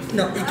resultados de YouTube.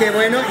 No, y qué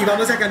bueno, y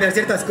vamos a cambiar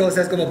ciertas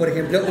cosas, como por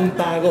ejemplo un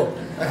pago.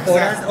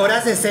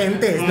 Horas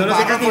decentes, no nos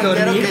pago dejas ni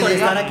cualquiera dormir que por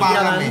diga, estar aquí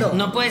págame. grabando.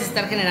 No puedes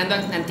estar generando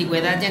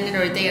antigüedad, ya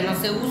ahorita ya no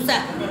se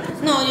usa.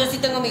 No, yo sí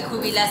tengo mi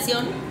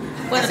jubilación.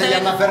 Bueno, Se todavía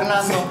llama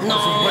Fernando. No,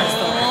 Por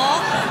supuesto.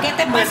 ¿qué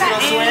te pasa?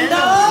 Nuestro En sueldo.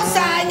 2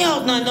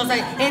 años, no, en 2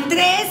 años, en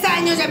 3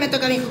 años ya me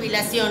toca mi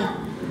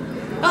jubilación.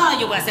 Ay,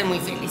 yo voy a ser muy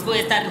feliz. Voy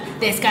a estar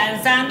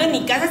descansando en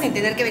mi casa sin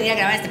tener que venir a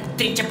grabar este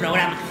trinche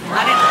programa.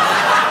 A ver.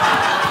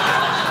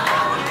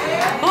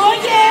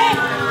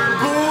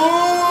 ¡Oye!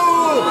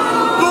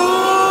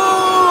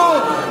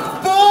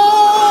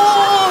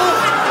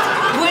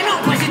 Bueno,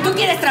 pues si tú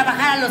quieres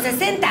trabajar a los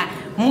 60,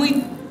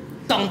 muy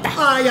tonta.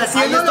 Ay,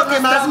 haciendo Ay, esto lo que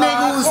no es más me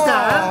trabajo,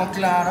 gusta.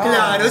 claro.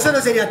 Claro, eso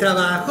no sería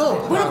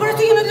trabajo. Bueno, pero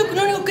esto yo no es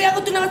lo único que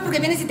hago, tú nada más porque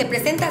vienes y te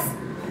presentas.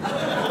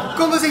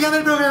 ¿Cómo se llama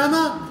el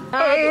programa?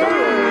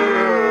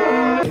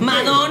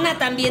 Madonna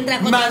también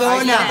trajo Madonna.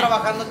 otra ¿Está cosa.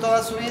 trabajando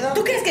toda su vida?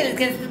 ¿Tú crees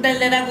que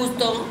le da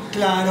gusto?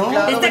 Claro.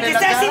 Claro. Esta ven que en la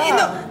está cara.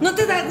 haciendo, no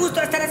te da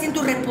gusto estar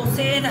haciendo tu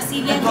reposera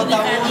así bien En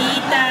Cotabú.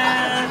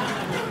 ubicadita.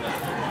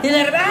 Y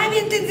de verdad, ay,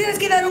 bien, te tienes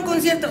que dar un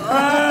concierto.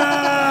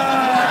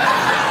 Ah.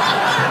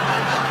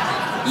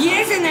 Y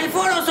es en el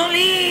Foro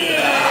Solís.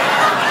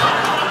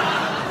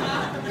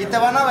 Y te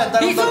van a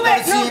aventar un doctor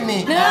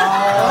Simi.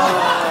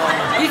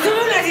 Y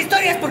sube unas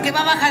historias porque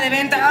va baja de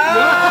venta. Ay.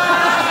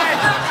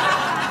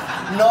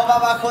 No va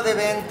bajo de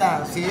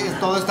venta. Sí,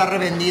 todo está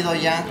revendido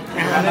ya.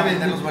 Van a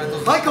vender los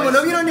boletos. Ay, como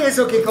no vieron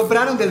eso que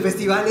compraron del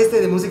festival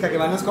de música que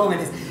van los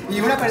jóvenes y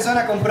una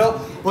persona compró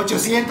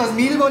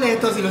 800,000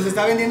 boletos y los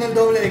está vendiendo el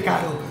doble de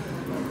caro.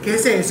 ¿Qué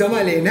es eso,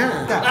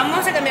 Malena?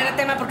 Vamos a cambiar de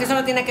tema porque eso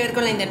no tiene que ver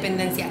con la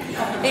independencia.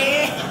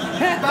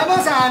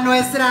 Vamos a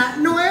nuestra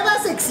nueva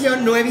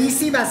sección,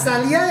 nuevísima,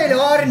 salida del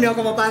horno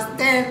como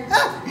pastel.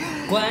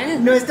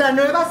 ¿Cuál? Nuestra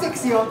nueva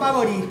sección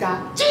favorita,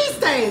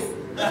 ¡chistes!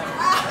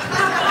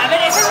 A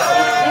ver, eso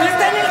no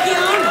está en el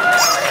guión.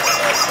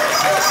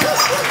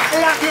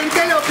 La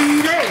gente lo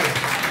pide.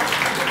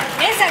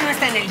 Esa no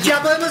está en el guión.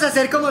 Ya podemos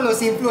hacer como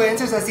los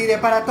influencers, así de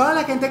para toda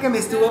la gente que me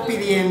estuvo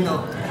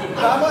pidiendo.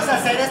 Vamos a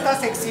hacer esta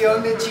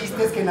sección de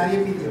chistes que nadie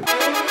pidió.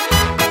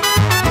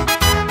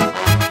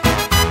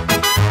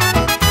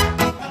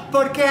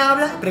 ¿Por qué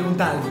hablas?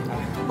 Pregunta algo.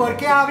 ¿Por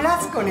qué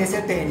hablas con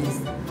ese tenis?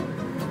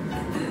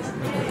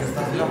 Porque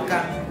estás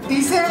loca.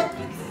 Dice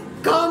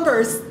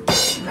Converse.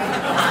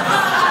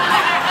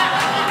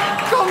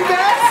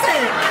 ¡Converse!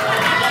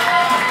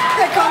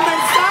 ¡De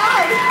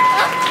conversar!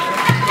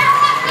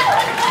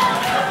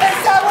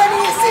 ¡Está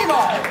buenísimo!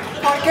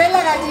 ¿Por qué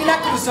la gallina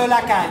cruzó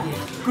la calle?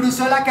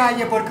 Cruzó la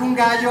calle porque un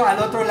gallo al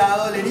otro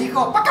lado le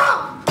dijo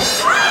 ¡Pacá!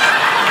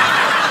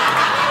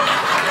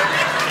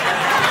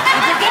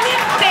 ¿Por qué me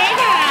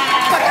pegas?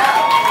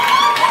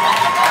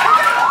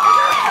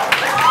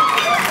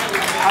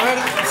 A ver,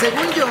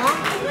 según yo,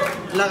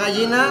 la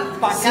gallina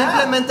Pa' acá.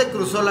 simplemente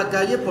cruzó la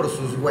calle por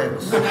sus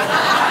huevos.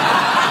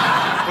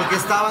 Porque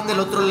estaban del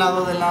otro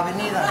lado de la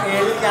avenida.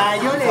 El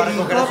gallo le Para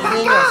dijo coger a sus ¡Pacá!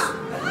 niños.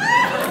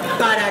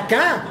 Para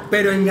acá,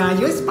 pero en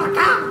gallo es para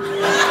acá.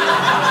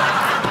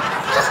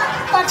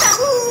 ¡Para acá!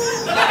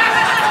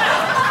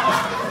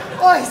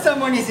 ¡Ay, está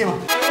buenísimo!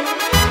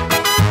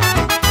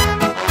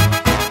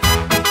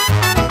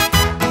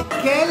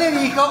 ¿Qué le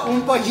dijo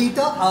un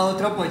pollito a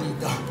otro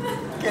pollito?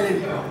 ¿Qué le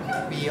dijo?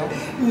 Pío.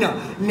 No,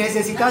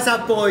 necesitas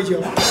apoyo.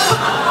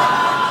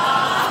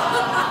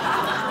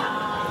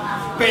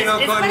 Pero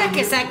Es con para el-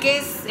 que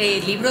saques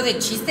el libro de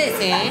chistes,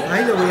 ¿eh?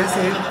 Ay, lo voy a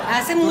hacer.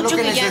 Hace Tú lo mucho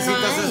que que ya no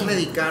necesitas es hay.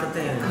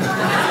 medicarte.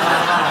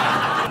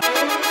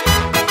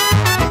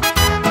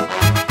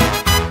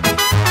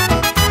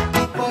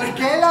 ¿Por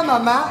qué la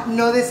mamá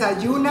no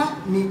desayuna,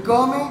 ni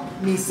come,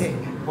 ni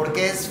cena?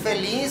 Porque es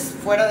feliz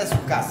fuera de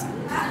su casa.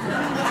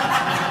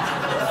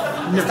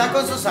 Está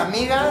con sus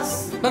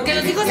amigas. Porque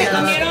los hijos se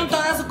comieron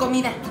toda su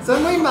comida.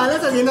 Son muy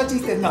malas haciendo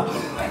chistes, no.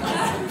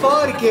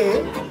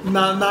 Porque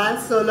mamá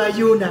solo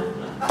ayuna.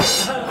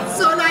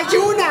 ¡Solo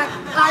ayuna!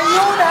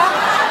 ¡Ayuna!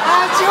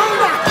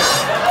 ¡Ayuna!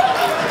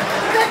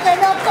 ¡De que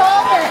no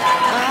come!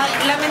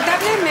 Ay,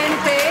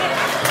 lamentablemente,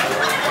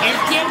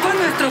 el tiempo es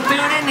nuestro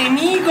peor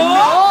enemigo.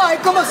 No, hay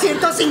como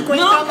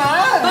 150 No,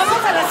 más. vamos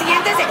a la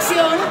siguiente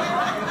sección.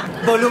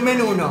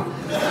 Volumen 1.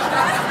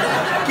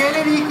 ¿Qué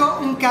le dijo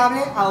un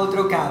cable a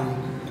otro cable?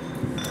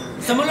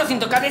 Somos los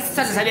intocables,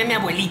 eso lo sabía mi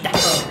abuelita.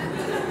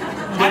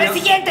 A Bueno, ver,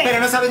 siguiente. pero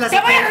no sabes la Te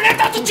voy a secuencia. arruinar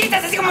todos tus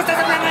chistes, así como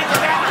estás hablando de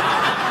programa.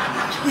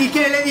 ¿Y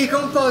qué le dijo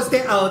un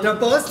poste a otro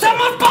poste?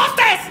 ¡Somos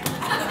postes!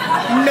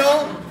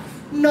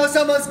 No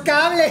somos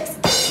cables.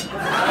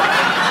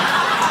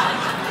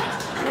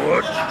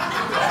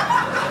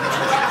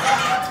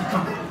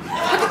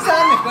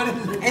 Saben mejor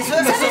el- Eso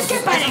es ¿Sabes qué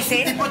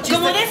parece?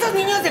 Como de esos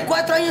niños de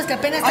 4 años que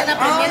apenas están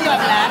aprendiendo a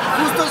hablar.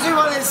 Justo eso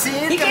iba a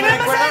decir. Y que me nada más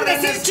recuerda saben a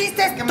decir René-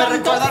 chistes Que me tontos.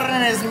 recuerda a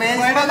René Smith.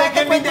 Bueno, Cuando te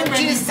déjenme cuenta un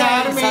chiste,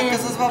 independizarme. saca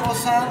esas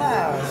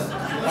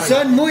babosadas.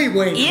 Son muy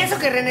buenos. Y eso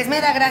que Renes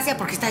me da gracia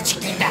porque está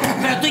chiquita.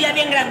 Pero tú ya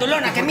bien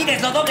grandulona, que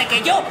mides lo doble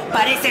que yo,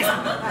 pareces.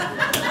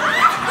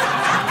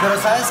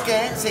 Pero ¿sabes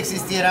qué? Si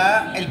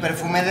existiera el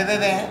perfume de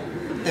bebé,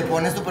 te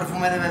pones tu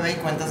perfume de bebé y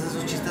cuentas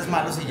esos chistes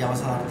malos y ya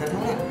vas a dar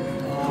ternura.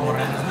 Como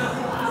René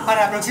Smith.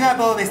 Para la próxima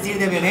puedo vestir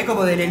de bebé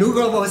como de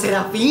Lenugo, como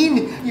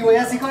Serafín. Y voy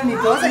así con mi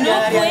cosa. y No ya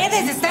daría puedes,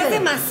 chiste. estás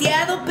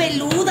demasiado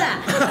peluda.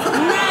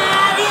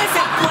 Nadie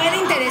se puede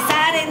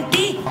interesar en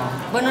ti.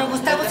 Bueno,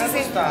 Gustavo sí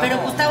se. Gustavo. Pero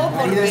Gustavo,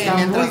 Marido porque. está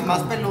Mientras muy- más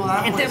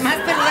peluda, Entre pues, más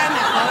peluda,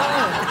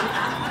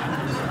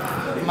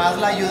 mejor. más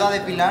la ayuda a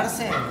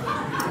depilarse.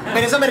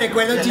 Pero eso me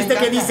recuerda un Le chiste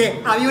que encanta.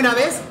 dice, había una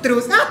vez,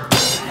 Trus. ¡Ah!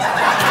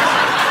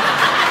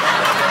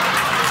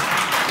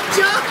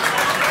 ¡Yo!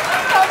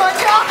 ¡Como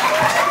yo!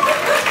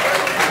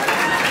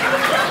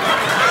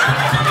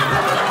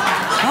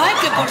 Ay,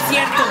 que por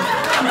cierto.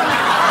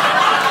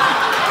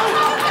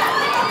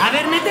 A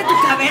ver, mete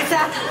tu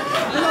cabeza.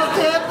 ¡Lo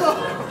quepo!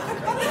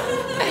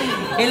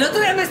 El otro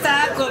día me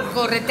estaba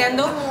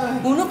correteando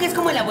uno que es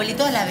como el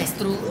abuelito del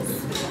avestruz.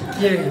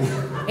 ¿Quién?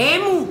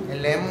 Emu.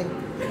 El emu.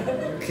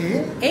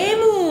 ¿Qué?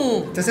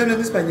 Emu. ¿Estás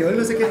hablando español?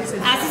 No sé qué dices.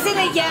 Así se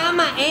le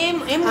llama.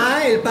 Emu.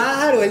 Ah, el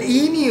pájaro, el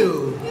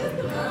emu.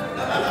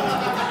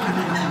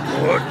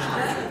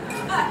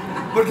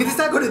 ¿Por qué te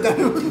estaba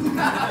conectando?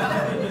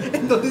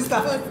 ¿En dónde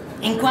estabas?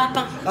 En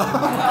Cuapa.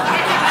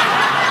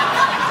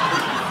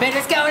 Pero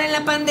es que ahora en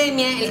la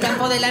pandemia el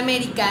campo de la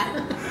América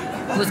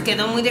pues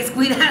quedó muy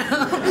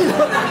descuidado.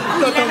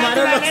 Lo Y la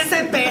tomaron naturaleza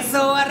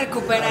empezó a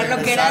recuperar lo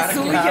que era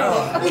suyo.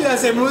 Claro. Y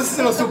las emus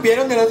se lo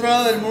supieron del otro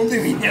lado del mundo y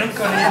vinieron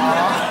corriendo.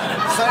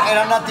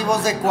 Eran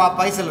nativos de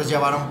Cuapa y se los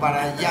llevaron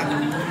para allá.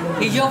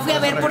 Y yo fui a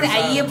ver por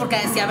ahí porque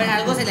decía, a ver,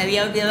 algo se le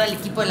había olvidado al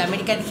equipo de la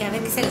América. Dije, a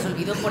ver qué se les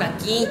olvidó por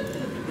aquí.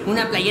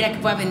 Una playera que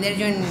pueda vender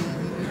yo en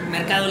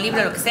Mercado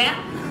Libre o lo que sea.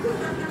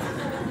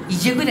 Y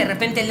llego y de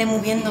repente el emu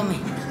viéndome.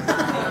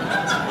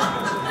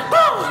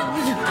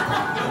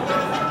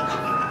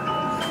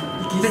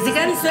 Pensé que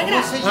era mi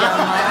suegra. ¿Cómo se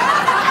llama?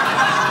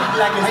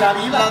 La que está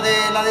viva.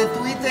 La de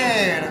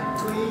Twitter.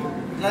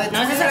 La de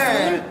No, esa es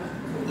Twitter. azul.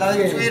 La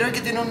de Twitter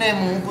que tiene un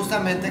emu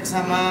justamente que se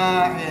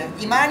llama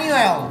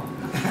Emmanuel.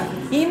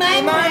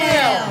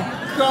 Emmanuel.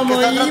 Como Que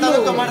está tratando de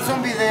Imu. tomarse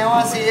un video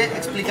así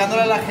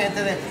explicándole a la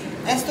gente de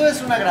esto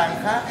es una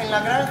granja, en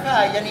la granja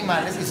hay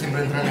animales y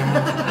siempre entra el emu.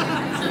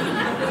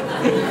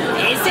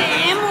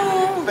 Ese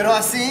emu. Pero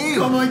así,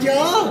 Como yo.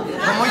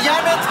 como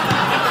Janet.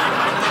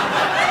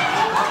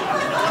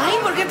 Ay,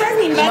 ¿por qué todas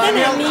me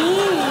invaden a mí?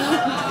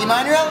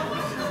 Emmanuel,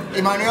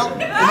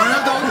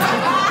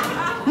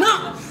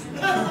 No.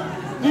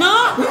 No.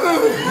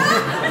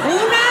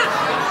 Una,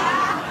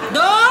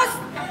 dos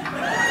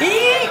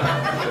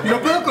y No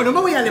puedo, no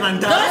me voy a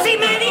levantar. 2:30.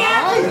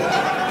 Ay.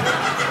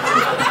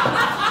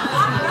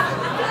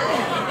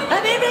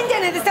 A ver, ven,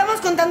 Janet,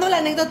 estamos contando la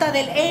anécdota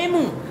del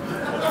emu.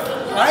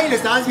 Ay, lo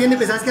estabas viendo y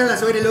pensabas que era la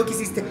suegra y luego ¿qué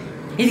hiciste?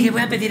 Y dije,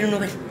 voy a pedir un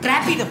Uber,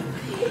 rápido.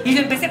 Y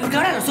lo empecé, porque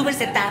ahora los Uber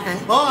se tardan.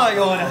 Ay,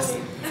 horas.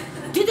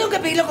 Yo tengo que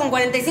pedirlo con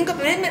 45,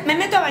 me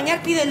meto a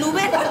bañar, pido el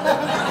Uber.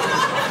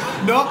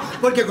 No,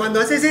 porque cuando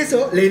haces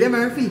eso, ley de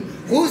Murphy,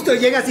 justo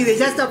llega así de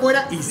ya está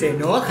afuera y se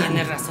enojan.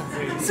 Tienes razón.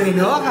 Se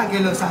enojan que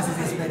los haces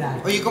esperar.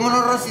 Oye, ¿cómo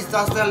no resististe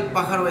al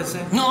pájaro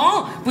ese?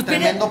 No, pues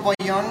Tremendo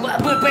pollón.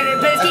 pero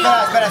es que...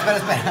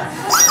 Espera.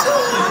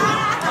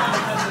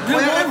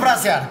 Voy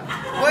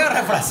a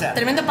refrasear.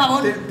 Tremendo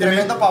pavón.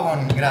 Tremendo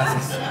pavón,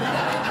 gracias.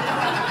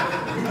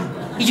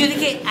 Y yo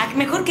dije,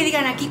 mejor que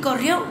digan aquí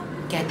corrió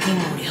que aquí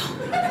murió.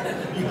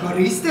 ¿Y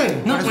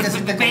corriste? No, Pero es pues que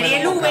sí te pedí come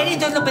el la Uber boca. y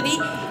entonces lo pedí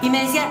y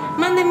me decía,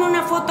 mándeme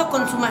una foto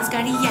con su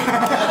mascarilla.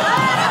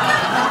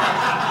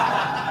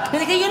 Le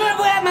dije, yo no le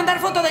voy a mandar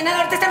foto de nada,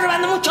 ahorita están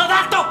robando mucho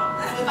dato.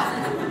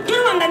 Yo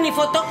no voy a mandar mi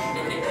foto.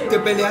 ¿Te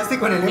peleaste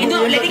con el emo? Y no,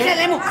 le viendo dije que- al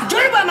emo, yo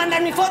le voy a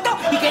mandar mi foto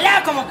y que le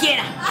haga como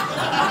quiera.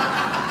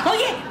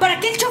 Oye, ¿para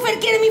qué el chofer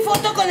quiere mi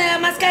foto con la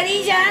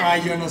mascarilla?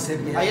 Ay, yo no sé.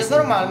 mira. Ay, es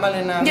normal,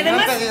 Malena. Y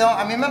además-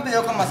 A mí me han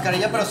pedido con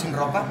mascarilla, pero sin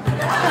ropa.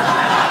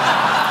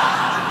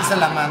 Y se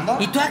la mando.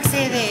 ¿Y tú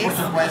accedes? Por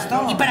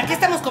supuesto. ¿Y para qué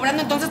estamos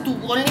cobrando entonces tu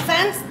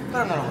OnlyFans?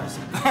 Pero no lo voy a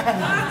hacer.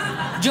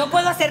 Yo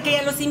puedo hacer que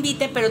ella los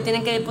invite, pero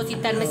tienen que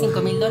depositarme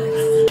 $5,000.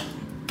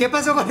 ¿Qué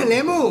pasó con el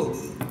emo?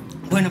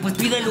 Bueno, pues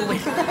pido el Uber.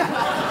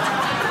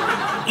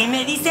 Y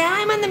me dice,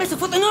 ay, mándame su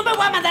foto. No me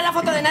voy a mandar la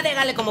foto de nadie,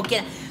 hágale como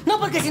quiera. No,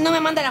 porque si no me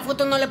manda la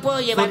foto no le puedo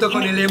llevar. Foto Y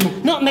con me- el emo.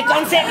 No, me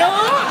canceló.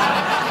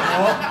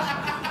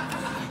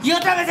 Y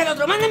otra vez el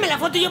otro, mándame la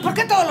foto. Y yo, ¿por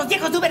qué todos los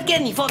viejos de Uber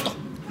quieren mi foto?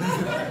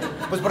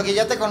 Pues porque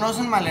ya te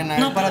conocen, Malena.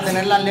 No. Es para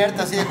tener la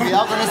alerta así de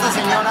cuidado con esta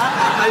señora.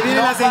 Ahí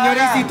viene No la señora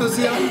paga.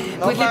 institución.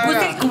 No Pues le puse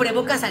paga. el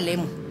cubrebocas al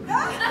emo.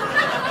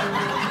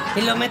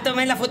 Y lo me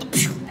tomé la foto.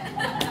 ¡piu!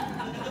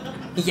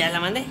 Y ya la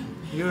mandé.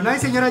 Y yo, no hay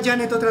señora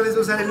Janet otra vez va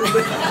a usar el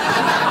Uber.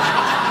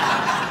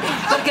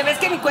 Porque ves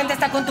que mi cuenta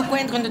está con tu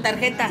cuenta, con tu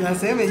tarjeta. Ya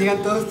sé, me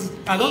llegan todos.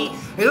 ¿A dónde? Sí.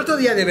 El otro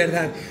día, de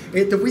verdad,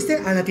 te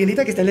fuiste a la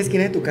tiendita que está en la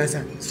esquina de tu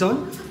casa.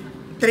 Son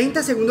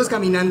 30 segundos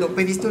caminando.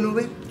 ¿Pediste un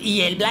Uber?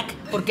 Y el black,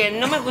 porque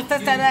no me gusta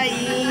estar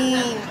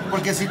ahí.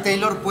 Porque si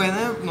Taylor puede,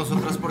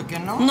 nosotros, ¿por qué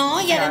no?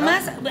 No, y Claro.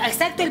 además,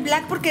 exacto, el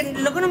black, porque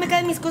luego no me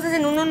caben mis cosas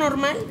en uno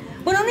normal.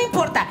 Bueno, no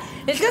importa.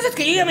 El caso es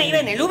que yo ya me iba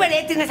en el Uber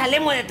y tienes al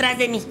emo detrás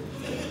de mí.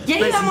 Y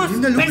ahí íbamos,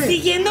 Persiguiendo el Uber.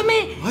 persiguiéndome.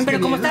 Ay, Pero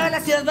qué como miedo. estaba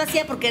la ciudad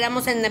vacía, porque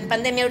éramos en la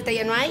pandemia, ahorita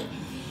ya no hay.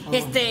 Y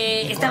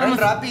Estábamos. corren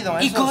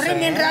rápido, Y eso corren sé,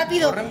 bien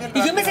rápido. corren bien Y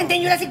yo me rápido. senté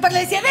en Jurassic Park y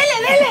le decía,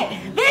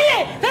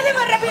 dale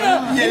más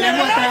rápido. Y Y el me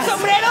emo agarraba el atrás.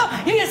 sombrero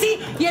y así,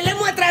 y el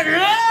emo atrás.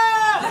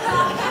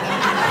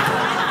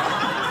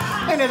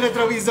 En el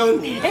retrovisor.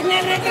 En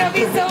el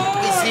retrovisor.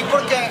 Y sí,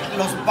 porque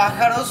los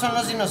pájaros son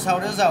los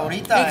dinosaurios de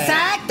ahorita.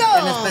 Exacto.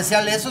 En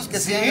especial esos que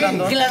siguen Sí.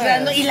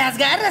 grandotes. Y las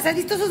garras, ¿has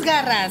visto sus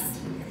garras?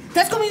 ¿Te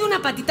has comido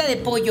una patita de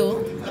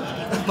pollo?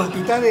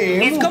 Patita de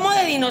emo. Es como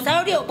de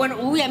dinosaurio. Bueno,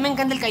 uy, a mí me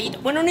encanta el callito.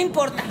 Bueno, no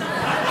importa.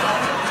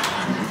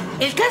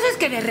 El caso es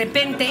que de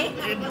repente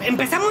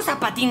empezamos a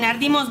patinar,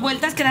 dimos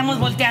vueltas, quedamos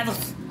volteados.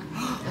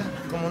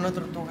 Como una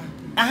tortuga.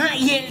 Ajá,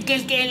 y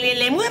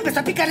el emu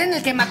empezó a picarle en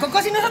el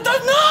quemacocos y nosotros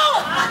 ¡no!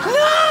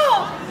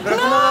 ¡No! Pero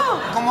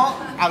 ¡No! ¿cómo?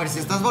 A ver, si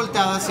estás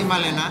volteada así,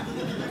 Malena,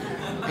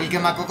 el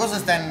quemacocos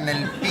está en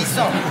el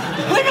piso.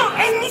 Bueno,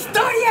 es mi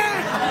historia.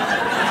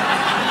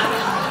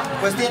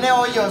 Pues tiene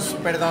hoyos,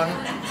 perdón.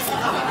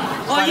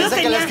 Hoyos Parece que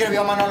le tenía.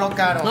 escribió Manolo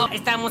Caro. No,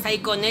 estábamos ahí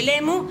con el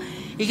emu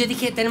y yo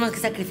dije, tenemos que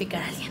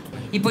sacrificar a alguien.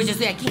 Y pues yo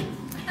estoy aquí.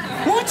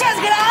 ¡Muchas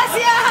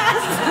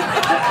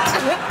gracias!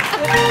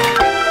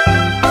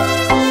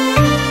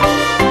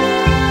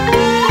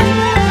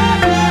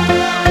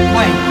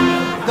 Bueno,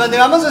 donde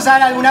vamos a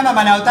usar alguna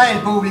mamanauta del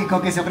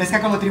público que se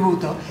ofrezca como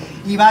tributo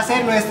y va a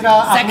ser nuestro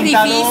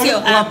Sacrificio.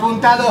 apuntador o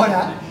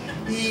apuntadora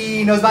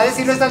y nos va a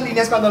decir nuestras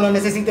líneas cuando lo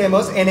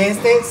necesitemos en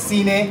este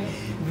cine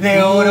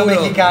de oro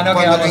mexicano que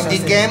Cuando lo vamos a hacer.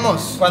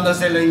 indiquemos. Cuando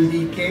se lo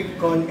indique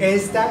con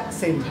esta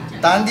señal.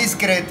 Tan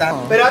discreta.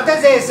 Pero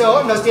antes de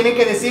eso, nos tienen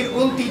que decir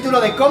un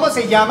título de cómo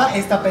se llama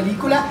esta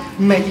película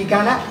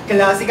mexicana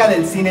clásica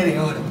del cine de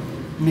oro.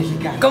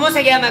 mexicano. ¿Cómo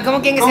se llama?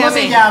 ¿Cómo quién que ¿Cómo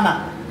se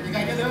llama?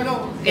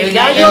 El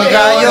gallo de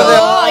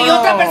oro. ¿Y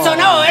otra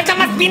persona o esta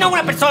más vino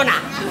una persona?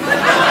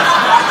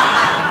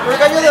 El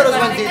gallo de oro es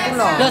buen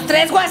título. Los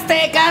 3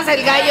 huastecas,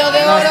 el gallo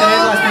de oro. Las 3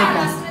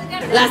 huastecas.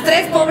 Las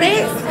 3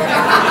 pobres.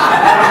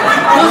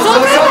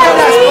 Nosotras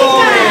las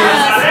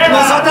pobres.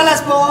 Nosotras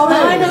las pobres.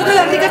 Ay, nosotros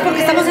las ricas porque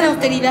estamos en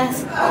austeridad.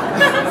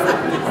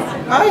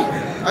 Ay,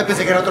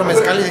 pensé que era otro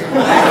mezcal y dije,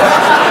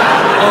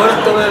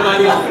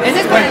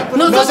 Ese es para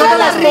nosotras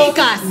las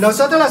ricas.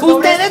 Nosotros las pobres.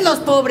 Ustedes los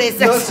pobres.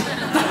 Nos-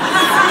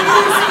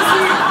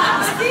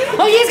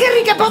 Oye, es que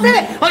rica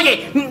pobre.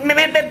 Oye,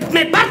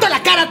 me parto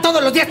la cara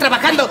todos los días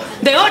trabajando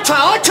de 8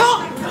 a 8.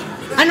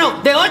 Ah, no,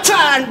 de 8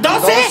 a 12.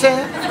 12.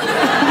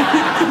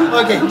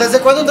 Ok, ¿desde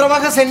cuándo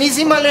trabajas en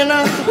Easy,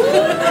 Malena? ¡Qué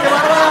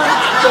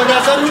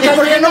bárbara! ¿Y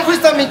por qué no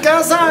fuiste a mi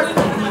casa?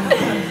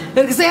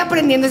 Porque estoy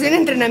aprendiendo, estoy en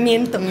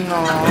entrenamiento.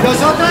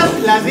 Nosotras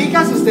las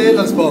ricas, ustedes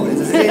los pobres.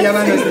 Así se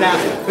llama nuestra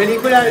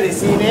película de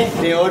cine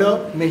de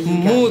oro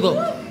mexicano. Mudo.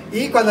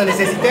 Y cuando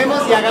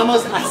necesitemos y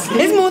hagamos así.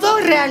 ¿Es mudo o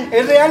real?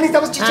 Es real,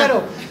 necesitamos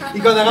Chicharo. Y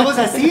cuando hagamos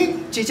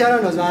así,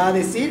 Chicharo nos va a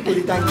decir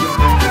Puritango.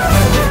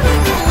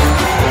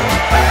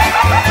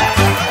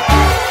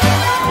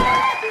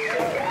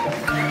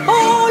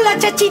 Hola,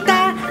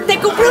 chachita. Te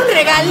compré un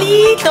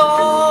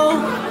regalito.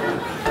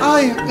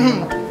 Ay,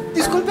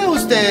 disculpe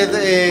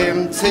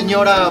usted,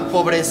 señora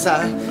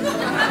pobreza.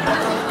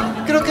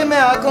 Creo que me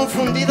ha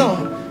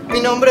confundido. Mi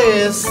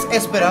nombre es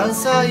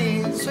Esperanza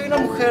y soy una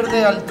mujer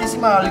de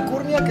altísima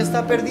alcurnia que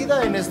está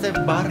perdida en este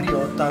barrio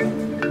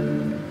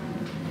tan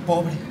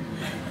pobre.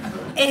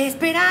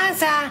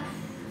 Esperanza,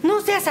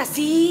 no seas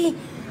así.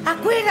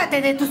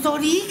 Acuérdate de tus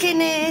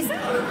orígenes.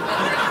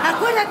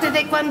 Acuérdate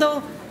de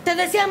cuando te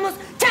decíamos,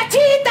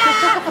 ¡Chachita!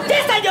 ¡Ya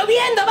está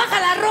lloviendo! ¡Baja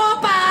la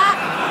ropa!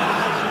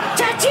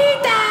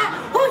 ¡Chachita!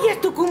 ¡Hoy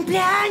es tu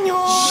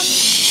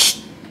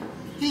cumpleaños!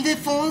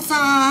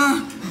 Ildefonsa,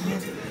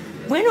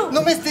 Bueno,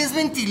 no me estés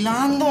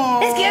ventilando.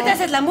 es que ya te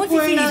haces la muy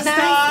Buenas fifirita.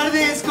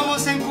 tardes, ¿cómo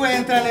se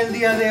encuentran el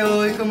día de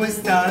hoy? ¿Cómo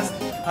estás?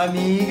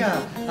 Amiga,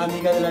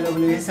 amiga de la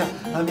nobleza,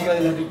 amiga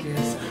de la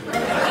riqueza.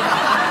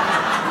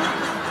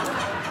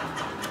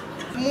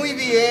 Muy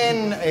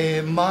bien,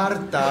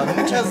 Marta,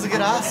 muchas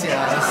gracias.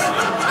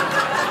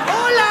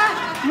 Hola,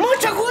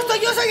 mucho gusto.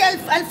 Yo soy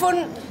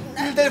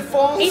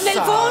Ildefonsa.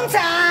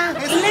 Ildefonsa.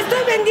 Y le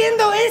estoy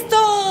vendiendo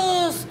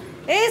estos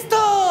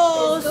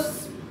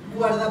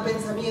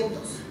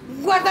Guardapensamientos.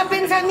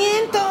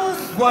 guardapensamientos.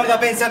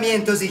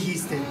 Guardapensamientos,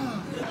 dijiste.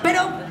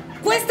 Pero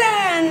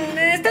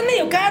están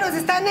medio caros,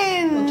 están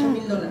en...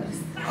 $8,000.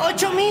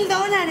 $8,000. $8,000.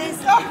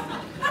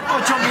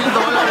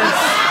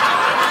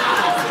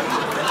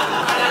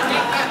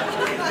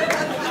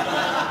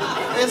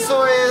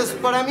 Eso es,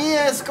 para mí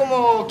es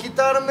como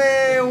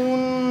quitarme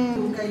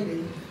un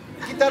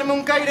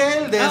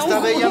cairel de esta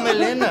bella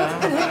melena.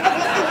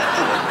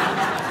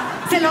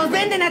 Se los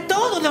venden a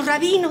todos los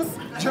rabinos.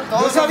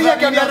 No sabía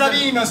que había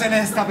rabinos en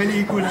esta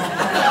película.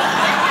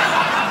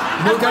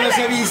 Nunca los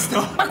he visto.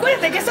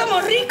 Acuérdate que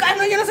somos ricas.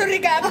 No, yo no soy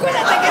rica.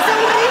 Acuérdate que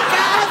somos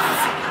ricas.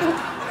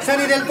 San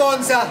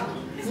Ildefonsa,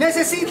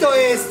 necesito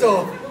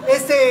esto.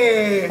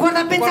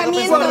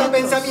 Guardapensamientos.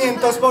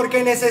 Guardapensamientos,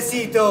 porque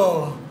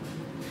necesito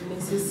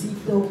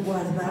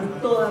guardar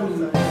toda mi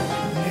maldad.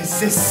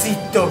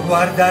 Necesito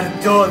guardar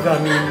toda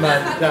mi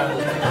maldad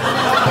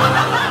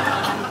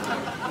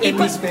en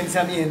mis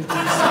pensamientos.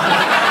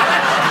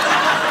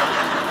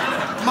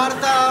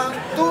 Marta,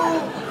 tú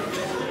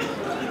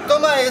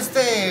toma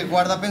este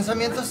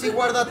guardapensamientos y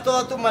guarda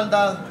toda tu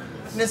maldad.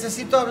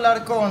 Necesito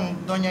hablar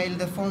con doña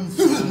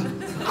Ildefonsa.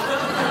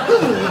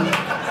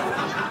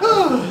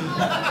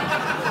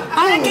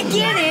 ¿Ahora qué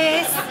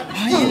quieres?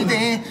 Ay,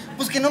 Hilde,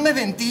 pues que no me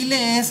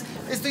ventiles.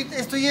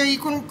 Estoy ahí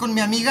con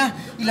mi amiga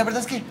y la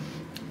verdad es que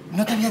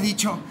no te había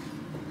dicho,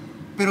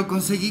 pero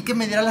conseguí que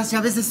me diera las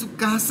llaves de su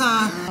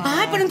casa.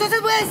 Ay, pero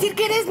entonces voy a decir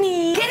que eres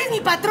mi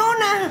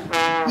patrona.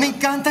 Me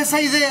encanta esa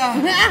idea.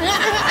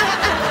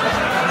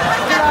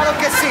 Claro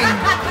que sí.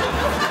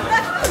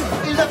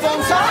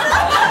 Ildefonsa.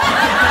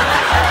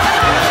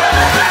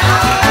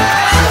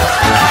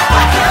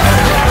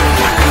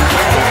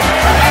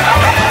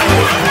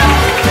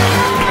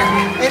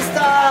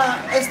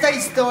 Esta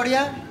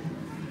historia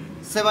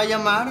se va a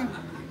llamar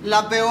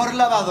La Peor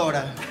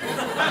Lavadora.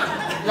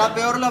 La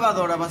Peor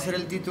Lavadora va a ser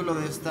el título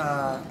de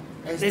esta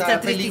triste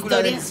película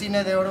historia. del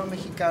cine de oro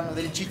mexicano,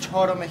 del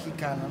chichoro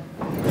mexicano.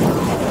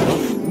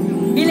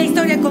 Y la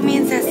historia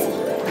comienza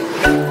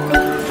así.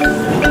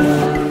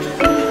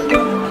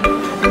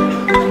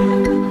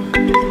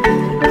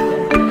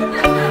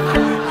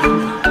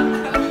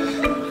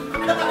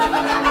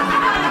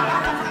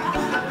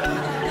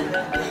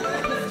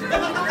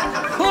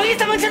 ¡Oye,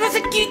 esta mancha no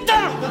se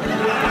quita!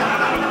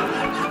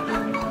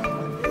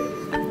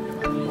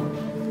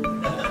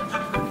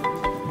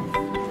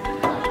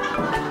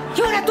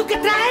 ¿Y ahora tú qué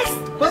traes?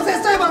 Pues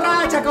estoy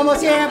borracha como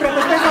siempre,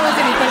 pues pensabas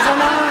en mi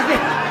personaje.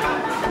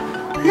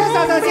 ¿Qué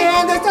estás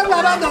haciendo? ¿Estás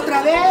lavando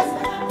otra vez?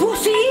 Pues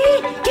sí,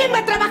 ¿quién va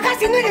a trabajar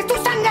si no eres tú,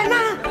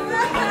 zángana?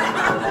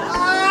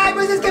 Ay,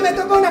 pues es que me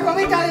tocó una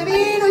cometa de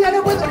vino, ya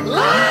no puedo.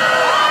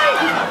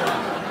 ¡Ay!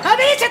 A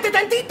ver, échate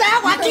tantita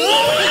agua aquí.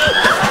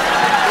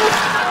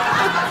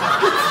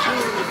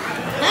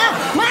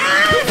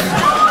 ¡Más!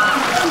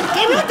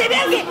 Que no te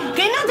vea,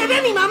 que no te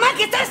vea mi mamá,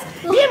 que estás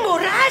bien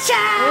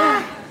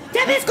borracha.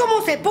 Ya ves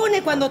cómo se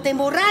pone cuando te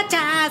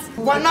emborrachas.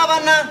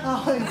 Guanábana.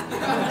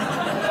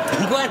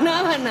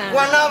 Guanábana.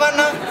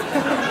 Guanábana.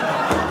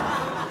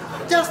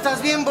 Ya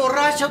estás bien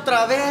borracha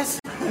otra vez.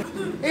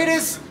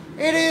 Eres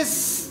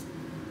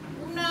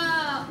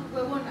Una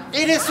huevona.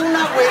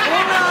 una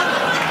huevona.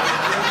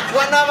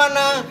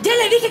 Guanábana. Ya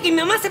le dije que mi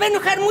mamá se va a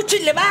enojar mucho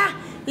y le va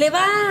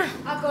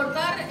A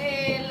cortar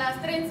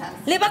las trenzas.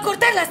 le va a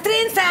cortar las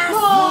trenzas.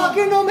 No,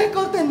 que no me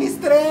corten mis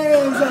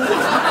trenzas.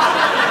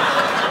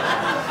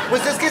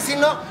 Pues es que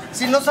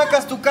si no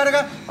sacas tu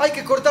carga, hay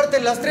que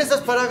cortarte las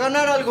trenzas para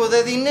ganar algo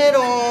de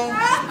dinero.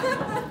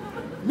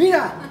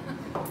 Mira,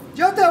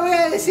 yo te voy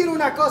a decir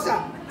una cosa.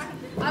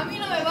 ¿A mí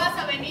no me vas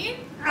a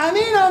venir? A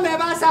mí no me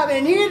vas a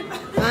venir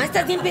Ah,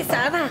 estás bien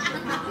pesada.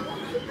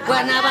 Hablar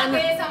Guanábana.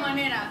 de esa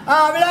manera.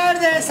 a hablar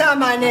de esa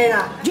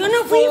manera. Yo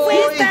no fui, fue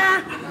Uy.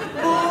 esta.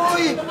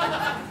 Uy,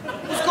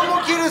 pues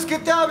 ¿cómo quieres que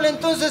te hable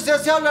entonces si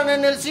así hablan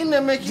en el cine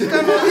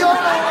mexicano de oro?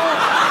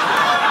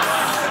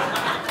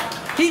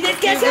 Y de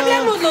que así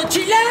hablamos los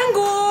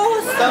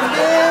chilangos.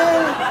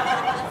 También.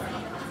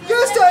 Yo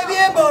estoy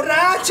bien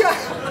borracha.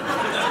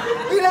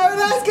 Y la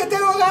verdad es que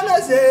tengo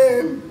ganas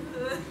de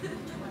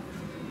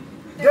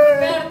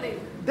golpearte.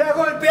 De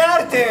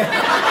golpearte.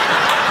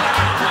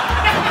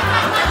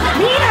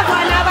 Mira,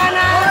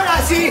 Guanábana.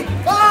 Ahora sí,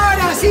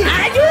 ahora sí.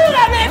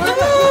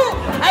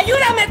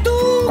 Ayúdame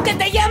tú, que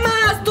te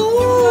llamas tú.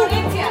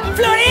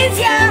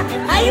 Florencia,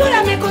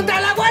 ayúdame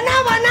contra la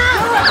Guanábana.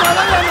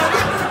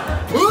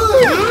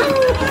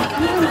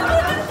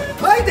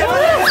 ¡Ay, te voy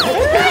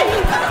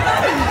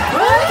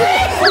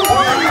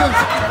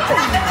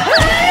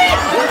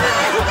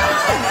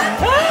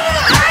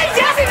 ¡Ay,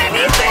 ya se me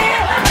diste!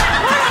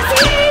 ¡Ahora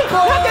sí!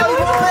 ¡No te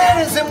muevas!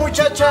 Espérense,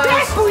 muchachas.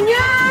 ¡Es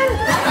puñal!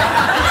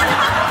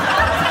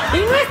 ¡Y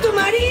no es tu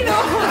marido!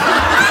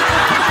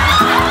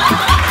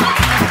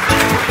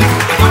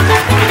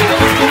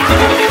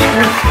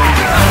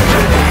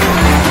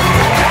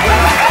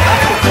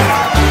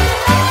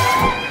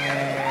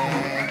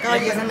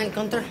 Ay, pásame el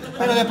control.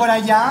 Pero de por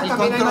allá El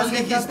también hay control más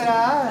gente dijiste.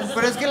 atrás.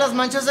 Pero es que las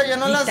manchas allá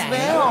no las Quita,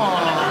 veo.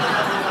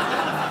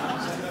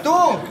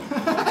 Tú.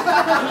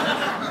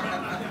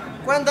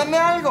 Cuéntame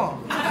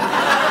algo.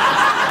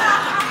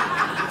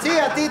 Sí,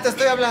 a ti te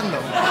estoy hablando.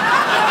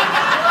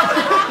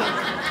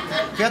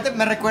 Fíjate,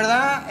 me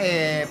recuerda,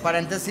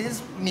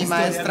 paréntesis, mi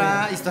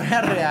maestra,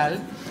 historia real.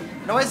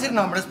 No voy a decir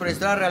nombres, pero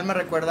historia real me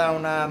recuerda a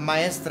una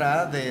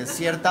maestra de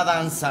cierta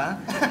danza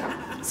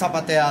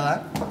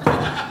zapateada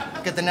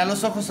que tenía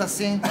los ojos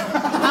así.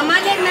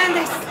 Amalia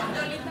Hernández.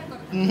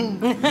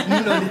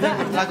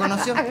 La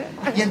conoció.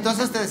 Y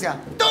entonces te decía,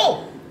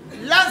 ¡tú!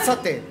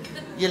 ¡Lánzate!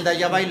 Y el de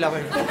allá bailaba.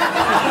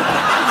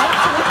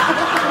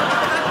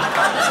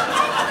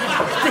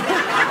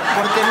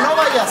 Porque no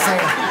vaya a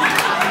ser.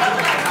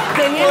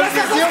 Tenía los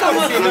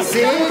ojos como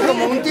Así,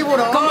 como un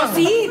tiburón. Como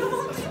sí.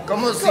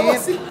 Como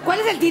si. ¿Cuál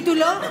es el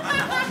título?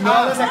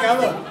 No lo he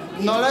sacado.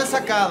 No lo he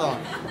sacado.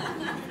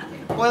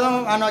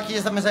 ¿Puedo? Ah, no, aquí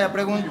esta mesa ya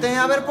pregunté.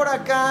 A ver, por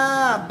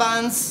acá,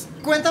 Vance.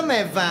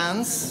 Cuéntame,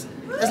 Vance.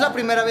 ¿Es la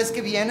primera vez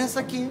que vienes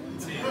aquí?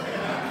 Sí.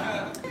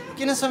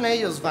 ¿Quiénes son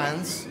ellos,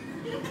 Vance?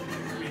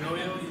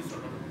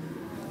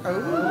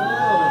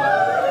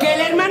 Que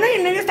el hermano y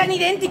el novio están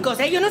idénticos,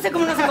 ¿eh? Yo no sé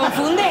cómo no se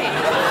confunde.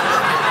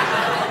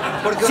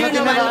 Porque Si uno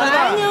uno va tiene al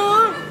barba. baño.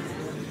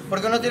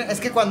 Porque uno tiene. Es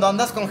que cuando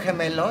andas con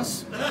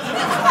gemelos,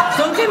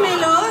 ¿Son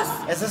gemelos?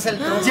 ese es el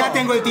truco. Ya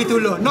tengo el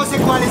título. No sé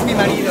cuál es mi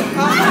marido.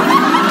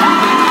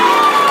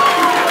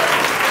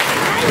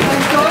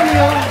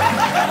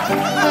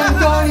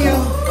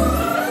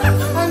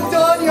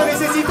 Antonio,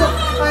 necesito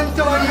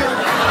Antonio.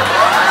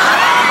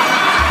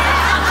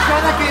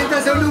 Cada que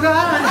entras a un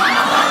lugar,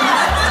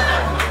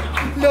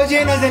 lo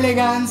llenas de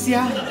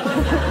elegancia.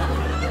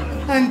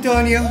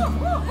 Antonio,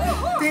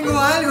 tengo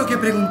algo que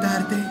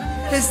preguntarte.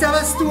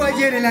 Estabas tú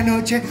ayer en la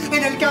noche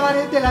en el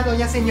cabaret de la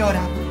doña señora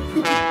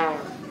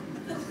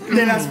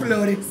de las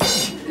Flores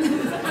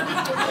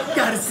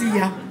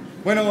García.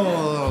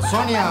 Bueno,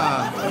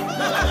 Sonia,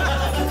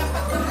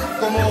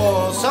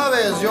 como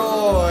sabes,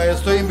 yo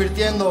estoy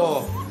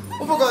invirtiendo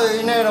un poco de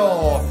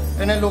dinero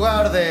en el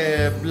lugar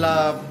de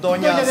la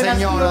doña Doña de las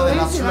señora de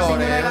las Flores, la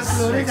señora de las Flores.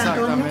 Flores,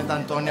 Exactamente,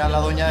 Antonia, la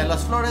doña de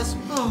las Flores.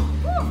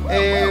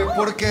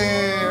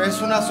 Porque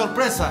es una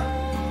sorpresa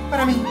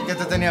Para mí. que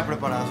te tenía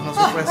preparada, es una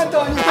sorpresa.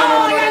 Antonio.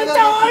 ¡Ay,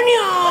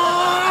 Antonio!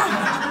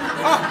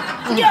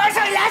 Yo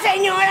soy la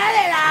señora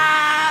de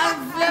las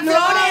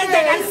Flores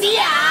de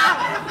García.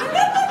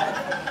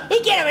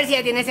 Y quiero ver si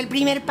ya tienes el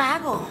primer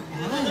pago.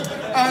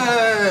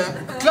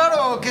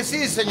 Claro que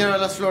sí, señora de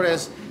las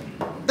Flores.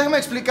 Déjeme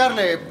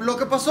explicarle. Lo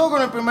que pasó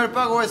con el primer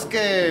pago es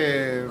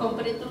que...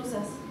 Compré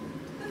truzas.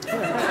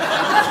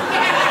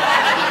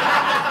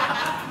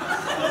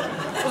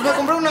 Pues me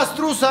compré unas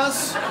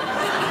truzas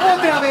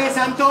Otra vez,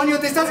 Antonio,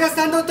 te estás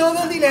gastando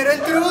todo el dinero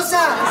en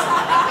truzas.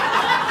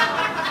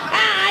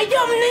 Ay, yo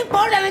no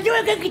importa, me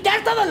tuve que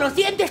quitar todos los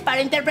dientes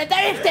para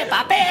interpretar este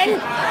papel.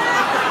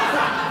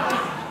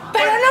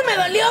 Pero no me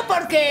dolió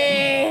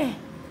porque...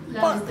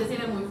 La anestesia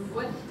era muy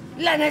fuerte.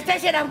 La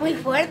anestesia era muy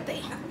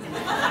fuerte.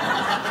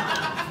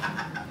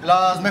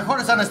 Las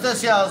mejores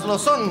anestesias lo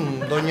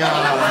son, doña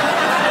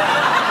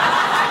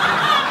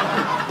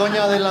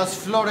de las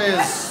Flores,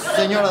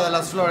 señora de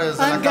las Flores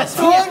de la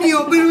casa.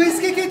 Antonio, pero es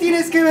que ¿qué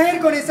tienes que ver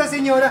con esta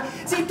señora?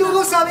 Si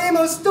todos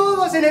sabemos,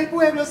 todos en el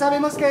pueblo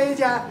sabemos que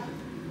ella...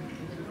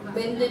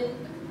 Vende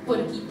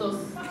puerquitos.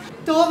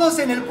 Todos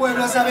en el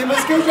pueblo sabemos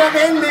que ella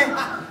vende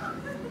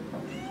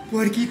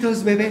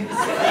puerquitos bebés.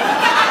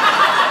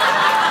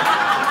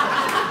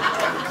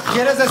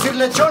 ¿Quieres decir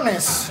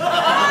lechones?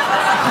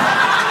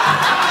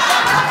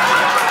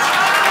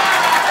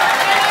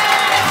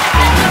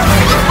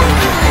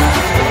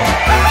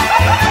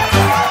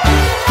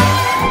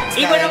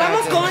 Y bueno,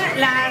 vamos con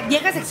la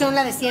vieja sección,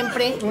 la de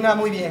siempre, Una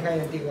muy vieja y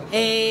antigua.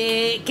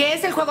 que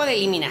es el juego de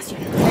eliminación.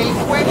 El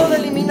juego de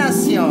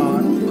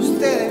eliminación,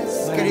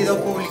 ustedes,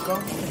 querido público,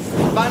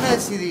 van a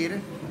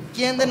decidir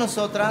quién de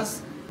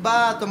nosotras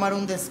va a tomar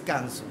un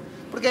descanso.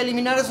 Porque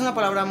eliminar es una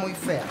palabra muy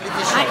fea.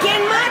 ¿A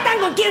quién matan?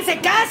 ¿Con quién se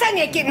casan?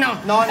 ¿Y a quién no?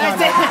 No.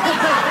 Ese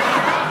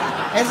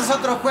es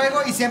otro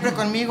juego y siempre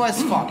conmigo es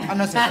fuck. Ah,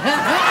 no sé.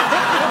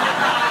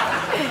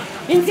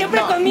 Y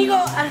siempre No. conmigo...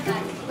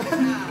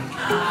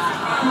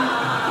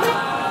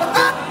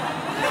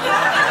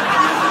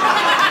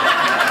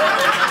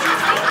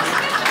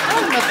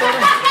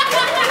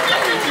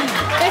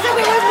 Ese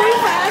juego es muy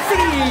fácil.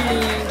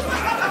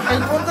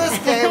 El punto es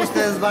que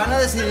ustedes van a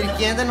decidir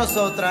quién de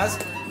nosotras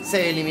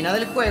se elimina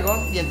del juego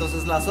y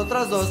entonces las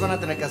otras dos van a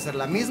tener que hacer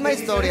la misma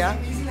historia,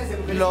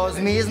 los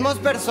mismos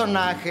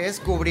personajes,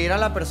 cubrir a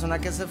la persona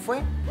que se fue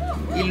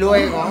y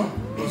luego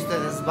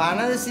ustedes van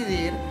a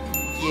decidir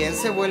quién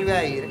se vuelve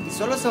a ir y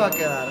solo se va a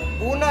quedar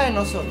una de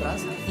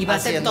nosotras Y va a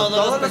ser haciendo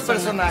todos todos los los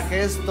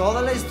personajes,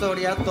 toda la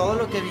historia, todo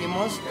lo que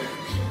vimos,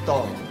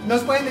 todo.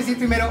 Nos pueden decir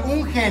primero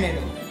un género.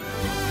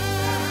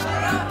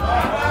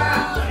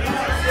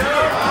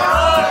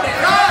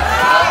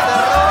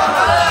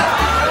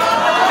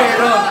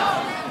 Terror.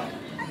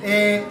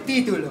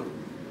 Título.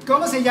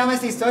 ¿Cómo se llama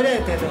esta historia de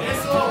terror?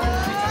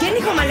 ¿Quién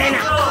dijo Malena?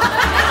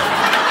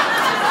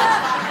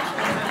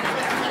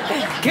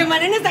 Que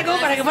Malena está como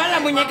para que fuera la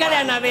muñeca de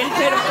Anabel,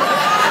 pero...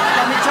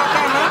 La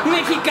michoacana.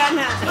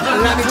 Mexicana.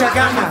 La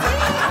Michoacana.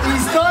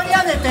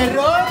 Historia de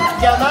terror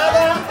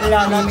llamada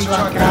La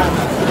Michoacana.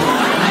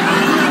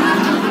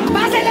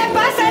 ¡Pásale,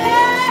 pásale!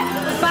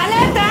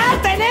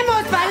 ¡Paletas!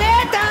 ¡Tenemos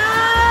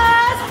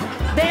paletas!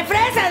 De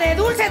fresa, de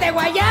dulce, de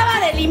guayaba,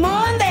 de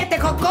limón, de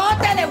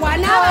tejocote, de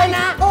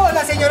guanábana.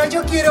 Hola señora,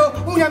 yo quiero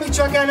una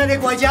michoacana de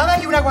guayaba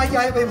y una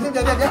guayaba... Ah,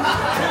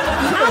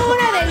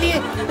 una de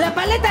la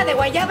paleta de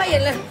guayaba y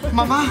el...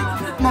 Mamá,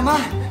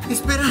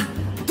 espera.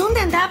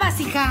 ¿Dónde andabas,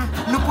 hija?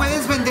 ¿No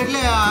puedes venderle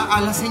a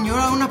la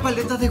señora una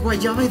paleta de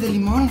guayaba y de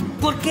limón?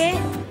 ¿Por qué?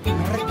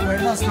 ¿No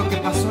recuerdas lo que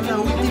pasó la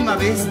última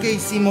vez que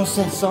hicimos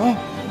eso?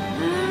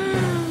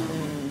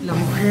 La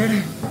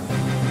mujer...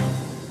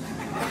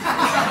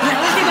 La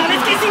última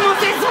vez que hicimos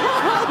eso.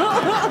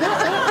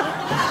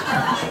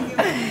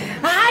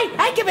 ¡Ay!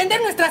 ¡Hay que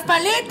vender nuestras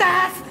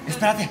paletas!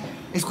 Espérate,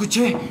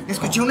 escuché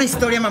una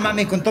historia, mamá.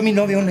 Me contó mi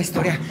novia una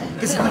historia.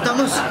 Que si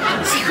juntamos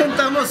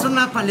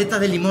una paleta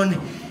de limón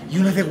y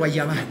una de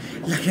guayaba,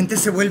 la gente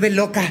se vuelve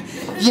loca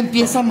y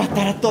empieza a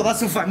matar a toda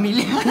su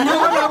familia.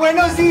 Hola,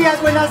 buenos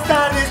días, buenas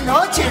tardes,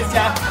 noches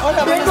ya.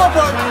 Hola, vengo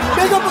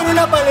por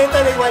una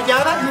paleta de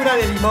guayaba y una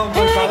de limón,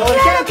 por favor.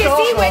 Claro ¡Qué que sí,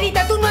 antojo!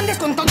 güerita. Tú no andes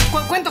con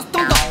cuentos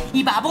tontos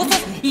y babosos,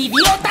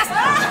 idiotas,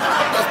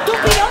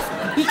 estúpidos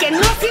y que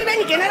no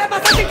sirven y que nada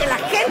más hacen que la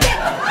gente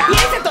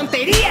piense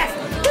tonterías.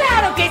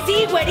 Claro que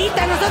sí,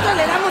 güerita. Nosotros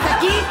le damos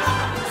aquí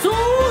su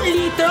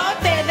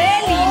litrote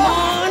de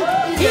limón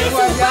y su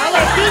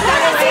paletita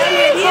de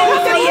guayaba bien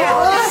fría.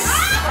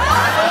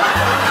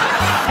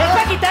 Es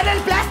para quitarle el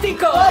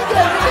plástico.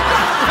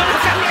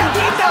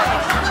 Calientito.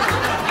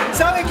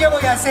 ¿Saben qué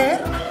voy a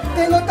hacer?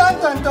 Tengo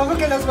tanto antojo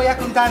que los voy a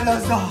juntar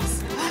los dos.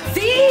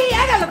 Sí,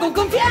 hágalo con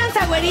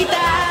confianza, güerita.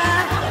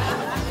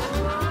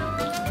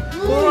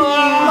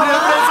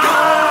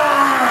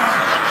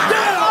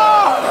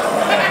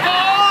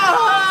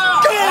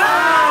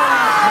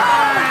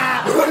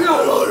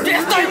 ¡Yo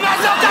estoy más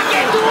loca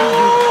que tú!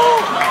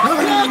 ¡Yo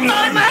estoy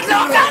más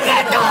loca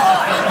que tú!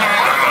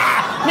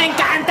 ¡Me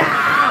encanta!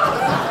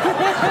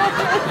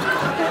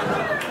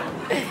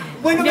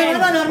 Bueno, ¿me Bien.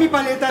 van a dar mi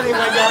paleta de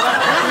guayaba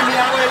y mi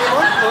agua de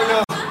limón o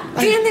no?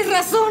 Tienes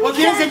razón, ¿O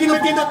quieren hija. seguir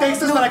metiendo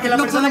textos para que la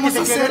persona que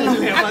se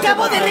quede...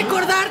 Acabo de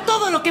recordar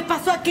todo lo que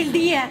pasó aquel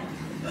día.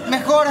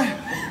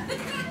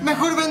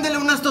 Mejor véndele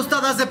unas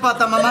tostadas de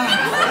pata, mamá.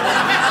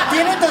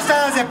 ¿Tienen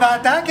tostadas de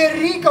pata? ¡Qué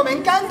rico! ¡Me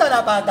encanta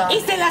la pata!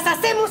 Y se las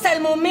hacemos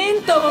al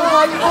momento.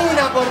 ¡Ay,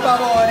 una, por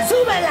favor!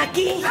 ¡Súbela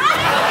aquí!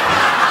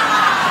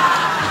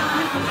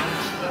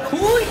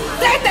 ¡Uy!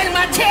 ¡Tráete el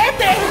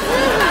machete!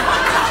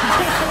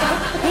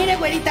 Mire,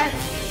 güerita,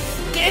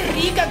 que ¡Qué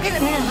rica! ¡Qué...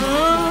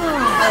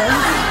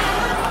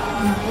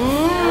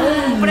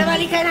 Prueba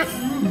ligera.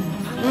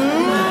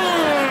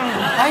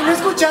 Ay, ¿no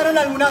escucharon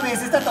alguna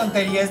vez esta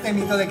tontería, este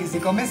mito de que si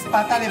comes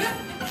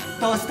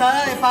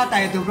tostada de pata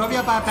de tu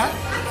propia pata,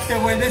 te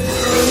vuelves...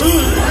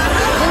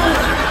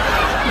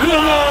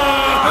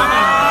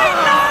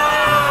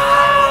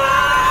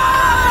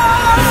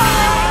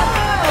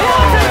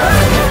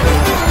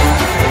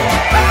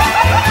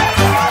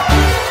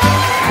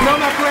 No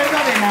me acuerdo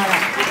de nada.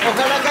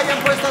 Ojalá que hayan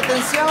puesto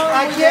atención.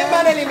 ¿A quién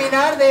van a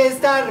eliminar de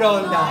esta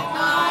ronda?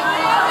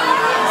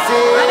 Sí.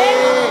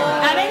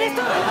 A ver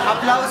esto.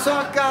 Aplauso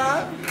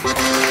acá.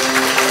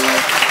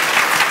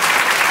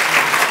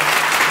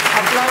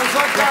 Aplauso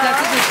acá.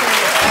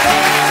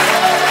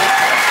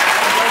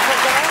 Aplauso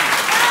acá.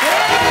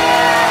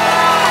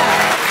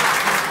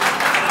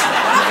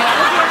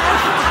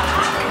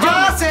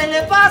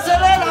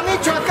 Pásele la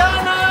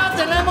michoacana.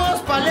 Tenemos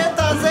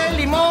paletas de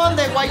limón,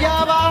 de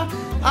guayaba,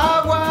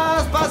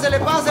 aguas, pásele,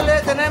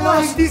 tenemos...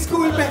 Ay,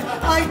 disculpe.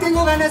 Ay,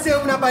 tengo ganas de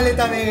una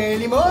paleta de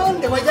limón,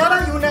 de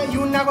guayaba y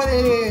un agua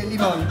de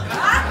limón.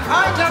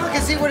 Ay, claro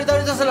que sí, güerita,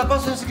 ahorita se la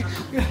paso. Así que...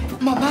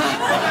 Mamá.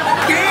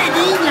 ¿Qué,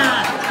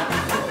 niña?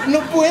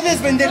 No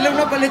puedes venderle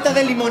una paleta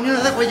de limón y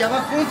una de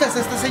guayaba juntas a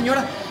esta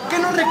señora. ¿Qué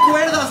no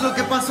recuerdas lo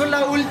que pasó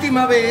la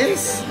última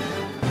vez?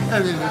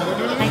 Ay, que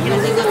los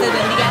hijos te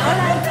bendiga.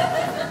 Hola.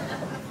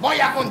 Voy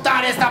a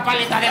juntar esta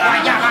paleta de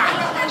guayaba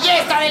y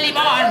esta de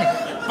limón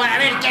para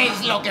ver qué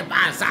es lo que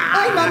pasa.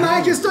 Ay,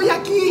 mamá, yo estoy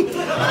aquí.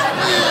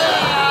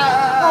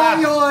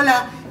 Ay,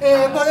 hola.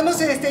 Podemos,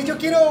 yo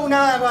quiero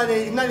una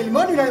de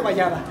limón y una de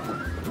guayaba.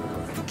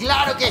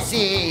 Claro que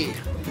sí.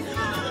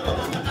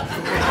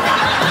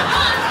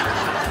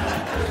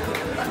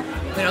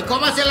 Pero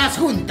 ¿cómo se las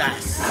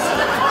juntas?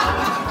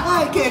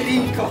 Ay, qué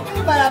rico.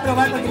 Para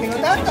probar porque tengo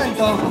tanto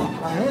antojo.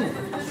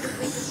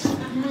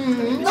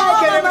 ¡Ay,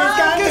 qué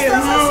refrescante! ¿Qué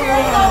estás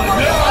haciendo?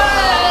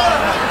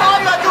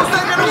 ¡Habla que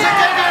usted que no se quede!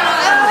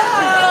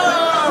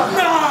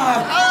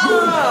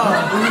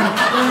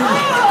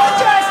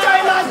 ¡Yo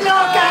estoy más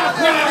loca!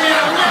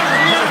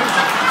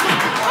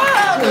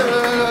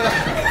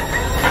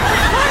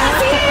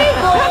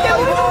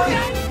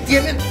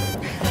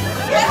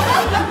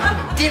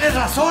 Tienes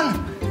razón.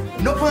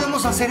 No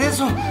podemos hacer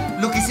eso.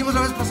 Lo que hicimos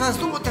la vez pasada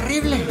estuvo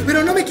terrible.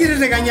 Pero no me quieres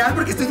regañar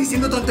porque estoy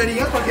diciendo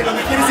tonterías porque lo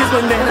que quieres es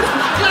vender.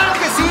 ¡Claro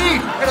que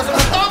sí! ¡Pero se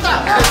nos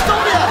tonta!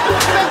 ¡Estúpida!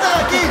 ¡Vete de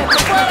aquí!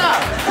 ¡Fuera!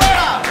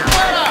 ¡Fuera!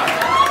 ¡Fuera!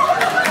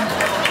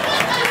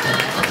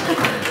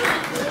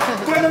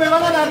 Bueno, me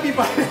van a dar mi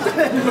paleta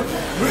de limón.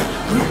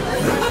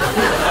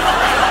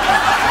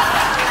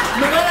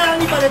 ¿Me van a dar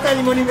mi paleta de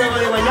limón y mi agua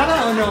de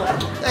guayaba o no?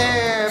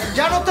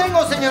 Ya no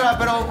tengo, señora,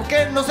 pero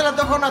 ¿qué? ¿No se le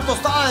antoja una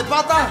tostada de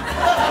pata?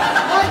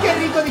 ¡Ay, qué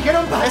rico!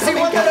 Dijeron pata. Es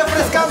igual de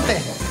refrescante.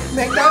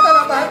 Me encanta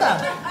la pata.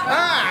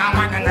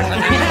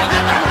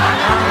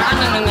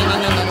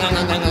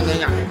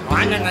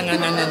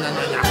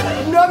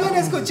 ¿No habían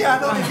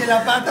escuchado de que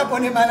la pata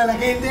pone mal a la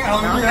gente?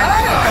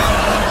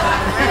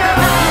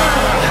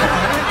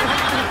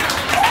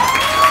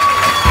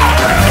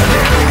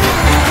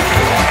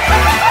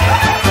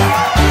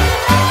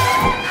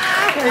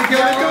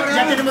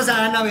 Ya tenemos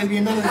a Annabel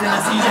viéndonos desde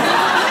la silla.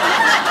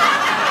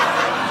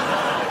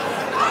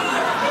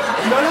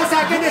 No la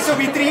saquen de su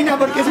vitrina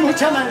porque es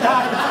mucha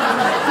maldad.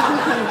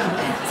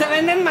 Se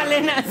venden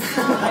malenas.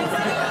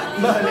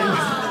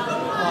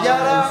 Y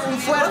ahora un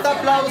fuerte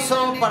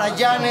aplauso para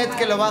Janet,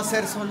 que lo va a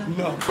hacer sola.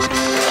 No. Vemos.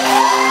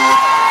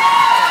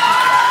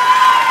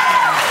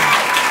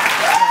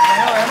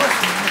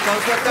 Un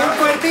aplauso acá. Un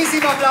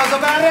fuertísimo aplauso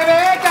para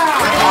Rebeca.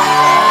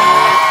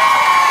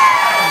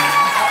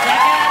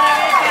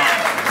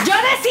 ¡Yo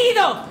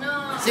decido!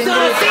 Sin ¡No,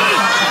 duda. sí!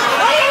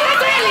 ¡Oye, no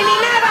estoy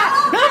eliminada!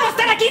 ¡No vamos a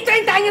estar aquí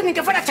 30 años ni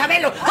que fuera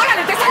Chabelo!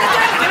 ¡Órale, te sales tú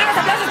a ganar los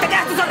aplausos, te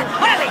quedas tú solo!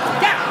 ¡Órale,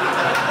 ya!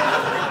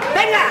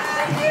 ¡Venga!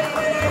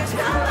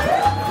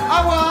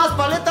 Aguas,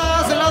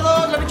 paletas,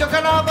 helados, la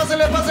michoacana,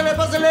 pásele.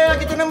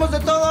 Aquí tenemos de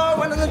todo.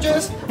 Buenas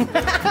noches.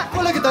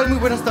 Hola, ¿qué tal? Muy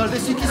buenas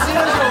tardes. Si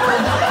quisiera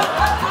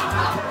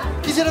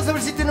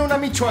saber si tiene una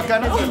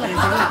michoacana.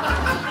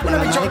 Una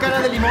michoacana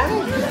de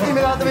limón. Y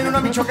me da también una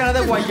michoacana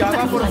de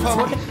guayaba, por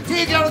favor.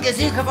 Sí, claro que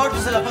sí, jefa,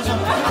 ahorita se la paso.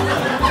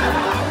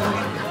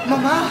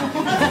 Mamá.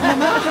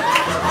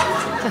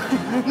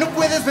 ¿No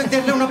puedes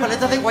venderle una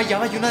paleta de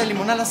guayaba y una de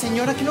limón a la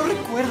señora? ¿Que no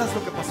recuerdas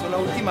lo que pasó la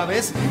última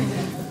vez?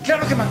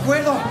 Claro que me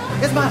acuerdo.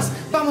 Es más,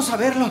 vamos a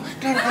verlo.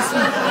 Claro que sí.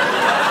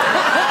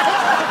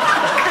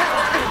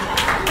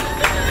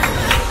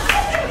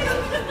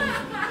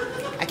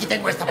 Aquí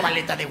tengo esta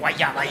paleta de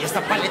guayaba y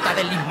esta paleta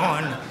de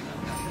limón.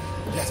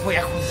 Las voy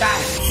a juntar.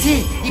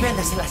 Sí, y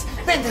véndeselas.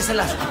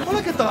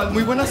 Hola, ¿qué tal?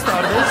 Muy buenas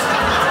tardes.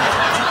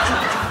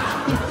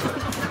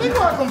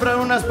 Vengo a comprar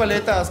unas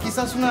paletas,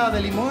 quizás una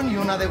de limón y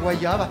una de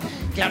guayaba.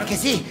 Claro que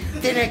sí.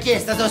 Tiene aquí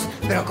estas dos,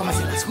 pero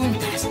cómaselas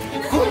juntas.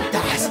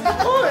 ¡Juntas!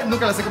 Oh,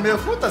 nunca las he comido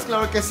juntas,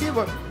 claro que sí.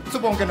 Bueno,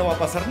 supongo que no va a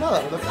pasar nada,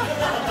 ¿verdad?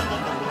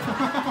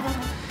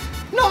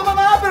 No,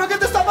 mamá, ¿pero qué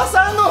te está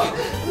pasando?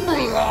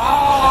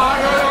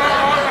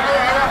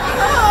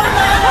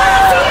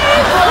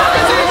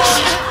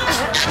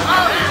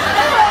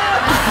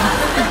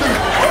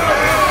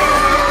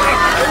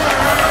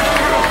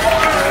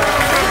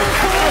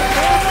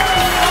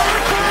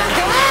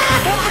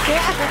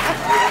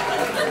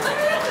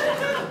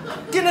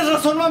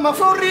 razón, mamá,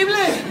 fue horrible.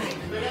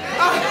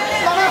 Ah,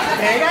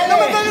 mamá, no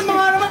me pegues,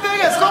 mamá, no me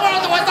pegues. ¿Cómo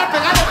no te voy a estar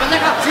pegando,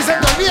 pendeja? Si se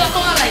te olvida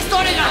toda la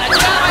historia, la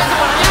chingada, váyase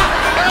por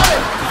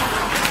allá.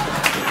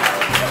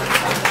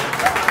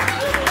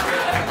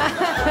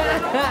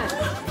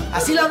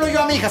 Así le hablo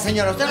yo a mi hija,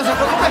 señora. Usted no se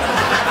preocupe.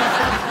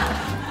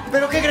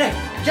 ¿Pero qué cree?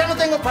 Ya no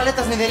tengo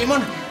paletas ni de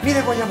limón, ni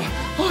de guayaba.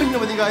 Ay, no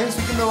me diga eso.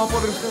 ¿Qué me va a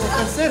poder usted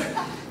ofrecer?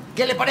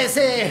 ¿Qué le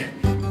parece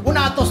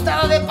una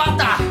tostada de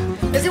pata?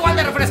 Es igual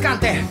de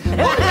refrescante.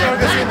 Claro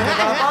que sí, me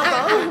deja la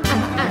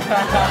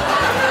pata.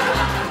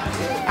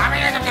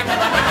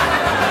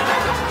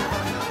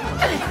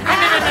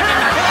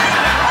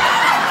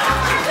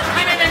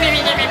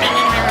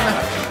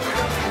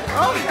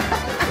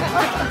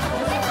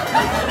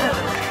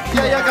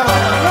 Ya acabó.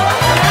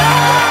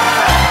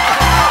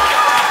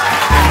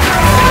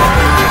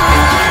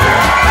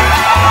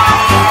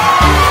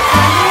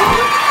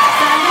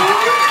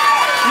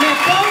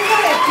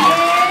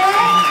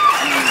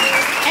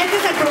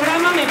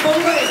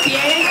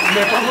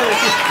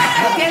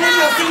 Tienes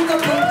los 5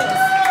 puntos.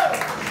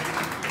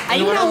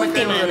 Hay una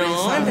última,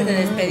 ¿no? Antes de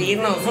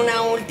despedirnos,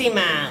 una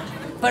última.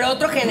 Pero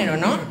otro género,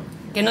 ¿no?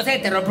 Que no sea de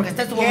terror, porque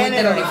esta estuvo muy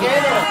terrorífica.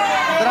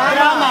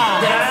 Drama.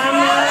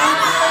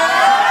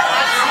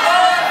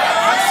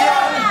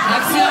 Acción.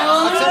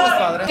 Acción es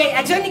padre. ¿Qué?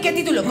 ¿Acción y qué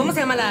título? ¿Cómo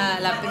se llama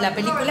la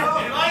película?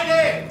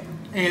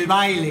 El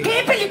baile.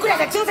 ¿Qué película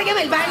de acción se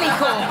llama El Baile,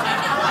 hijo?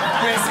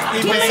 Pues,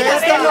 ¿Quién Pues me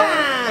esta, cabeza?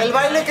 ¿el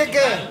baile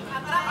qué?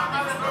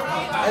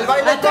 ¿El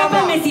baile Atrápame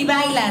cómo? si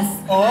bailas.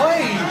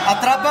 ¡Ay!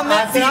 Atrápame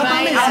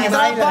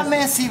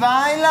si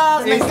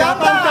bailas. Me Está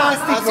encanta.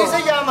 fantástico. Así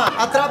se llama.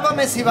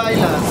 Atrápame si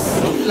bailas.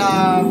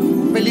 La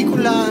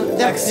película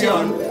de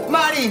acción.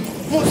 Mari,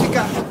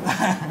 música.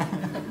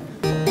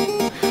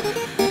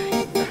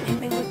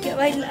 Vengo aquí a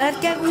bailar.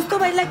 Qué a gusto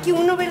baila aquí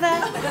uno, ¿verdad?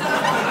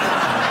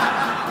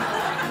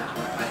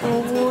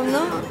 Uno.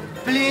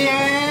 Plié,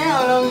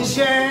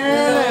 allongé,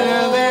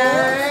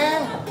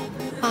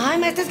 Ay,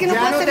 maestra, es que no ya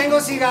puedo no hacer...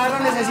 tengo cigarro,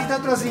 necesito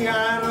otro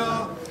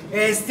cigarro.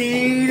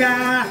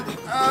 Estira.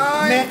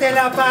 Ay. Mete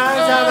la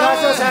panza, Ay.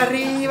 brazos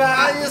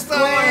arriba. Ahí está,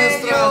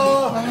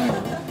 cuello.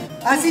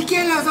 Así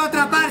quién las va a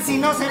atrapar si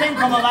no se ven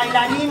como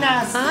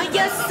bailarinas. Ay,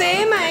 ya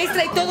sé,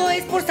 maestra, y todo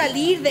es por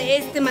salir de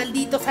este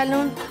maldito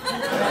salón.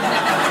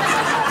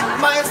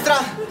 Maestra,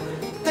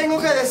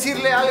 tengo que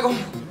decirle algo.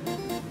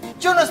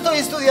 Yo no estoy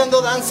estudiando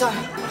danza.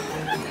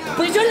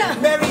 Pues yo la...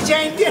 Mary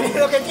Jane,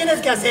 lo que tienes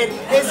que hacer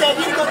es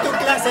seguir con tu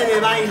clase de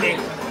baile.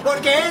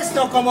 Porque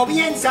esto, como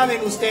bien saben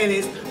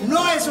ustedes,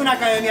 no es una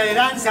academia de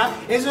danza,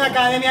 es una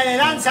academia de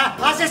danza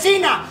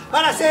asesina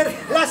para ser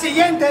las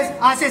siguientes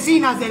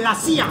asesinas de la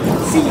CIA.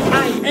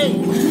 CIA.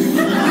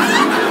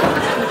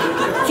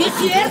 Sí es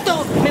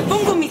cierto, me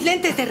pongo mis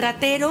lentes de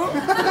ratero,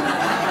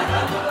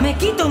 me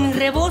quito mi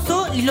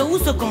rebozo y lo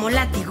uso como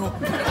látigo.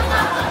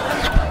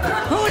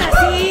 Ahora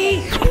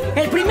sí,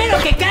 el primero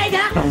que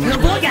caiga lo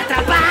voy a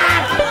atrapar.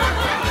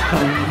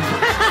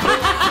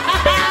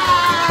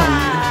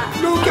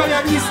 Nunca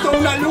había visto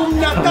una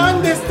alumna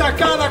tan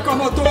destacada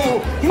como tú.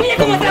 Y mira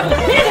cómo atrapo,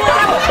 mira cómo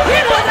atrapo,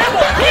 mira cómo atrapo,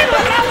 mira cómo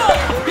atrapo.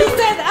 Y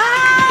usted,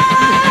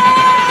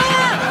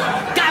 ¡ah!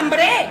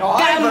 ¡Cambré!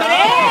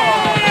 ¡Cambré!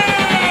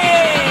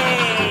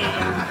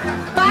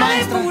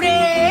 ¡Padre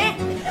puré!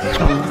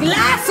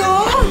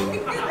 ¡Lazo!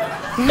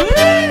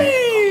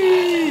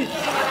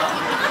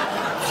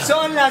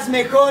 Son las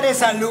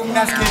mejores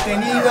alumnas que he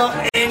tenido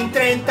en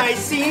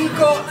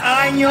 35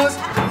 años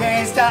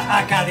de esta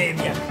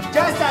academia.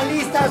 Ya están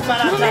listas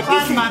para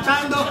atrapar,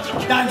 matando,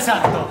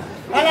 danzando.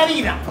 ¡A la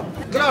vida!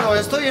 Claro,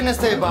 estoy en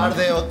este bar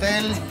de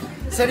hotel.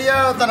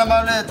 ¿Sería tan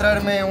amable de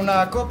traerme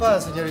una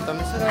copa, señorita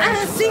mesera?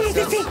 Ah, sí,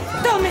 sí, sí.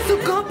 Tome su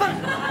copa.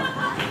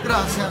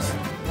 Gracias.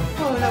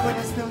 Hola,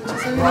 buenas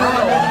noches. Soy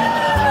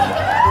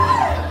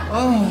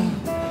Oh,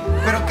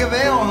 ¿pero qué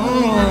veo?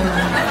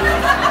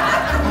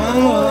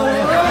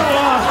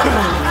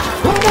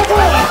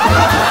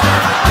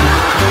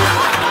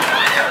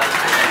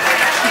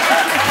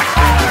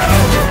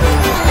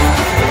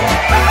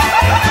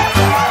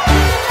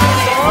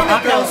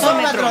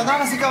 Aplausómetro.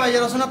 Damas y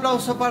caballeros, un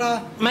aplauso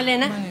para...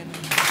 Malena.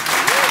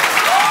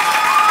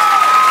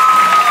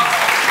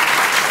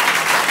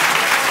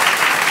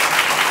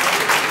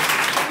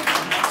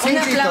 Un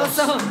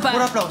aplauso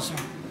Un aplauso.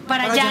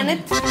 para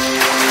Janet.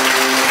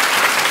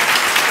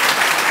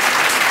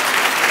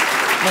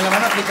 Me la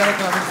van a aplicar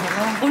otra vez,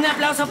 ¿verdad? Un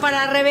aplauso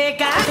para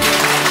Rebeca.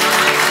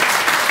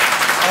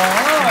 Oh,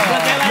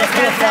 Lo que va a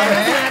descansar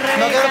es una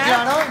 ¿no quedó Rebeca.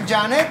 claro?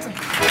 Janet.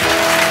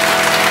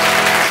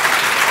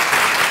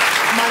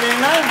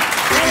 Malena.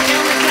 Me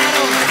quedó muy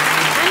claro.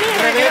 A mí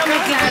me quedó muy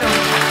claro.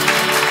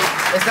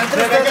 Está entre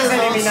Rebeca ustedes es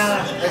dos. eliminada.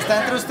 Está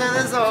entre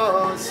ustedes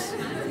dos.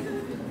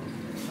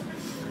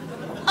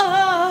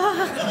 Oh.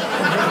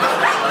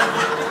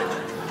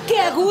 Qué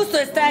a gusto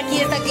está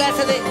aquí esta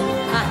clase de...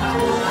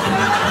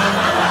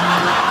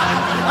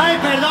 Ay,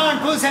 perdón,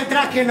 puse el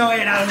track que no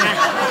era.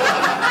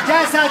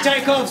 Ya está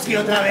Tchaikovsky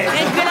otra vez.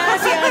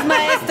 Gracias,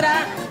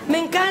 maestra. Me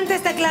encanta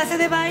esta clase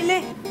de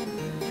baile.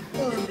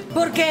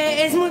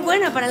 Porque es muy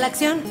buena para la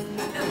acción.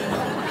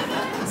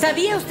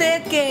 ¿Sabía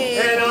usted que...?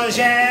 El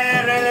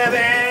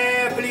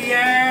relevé,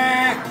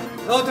 plié.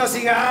 Otro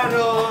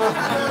cigarro.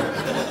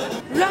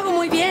 Lo hago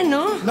muy bien,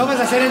 ¿no? ¿No vas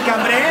a hacer el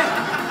cambré?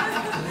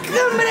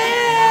 ¡Hombre!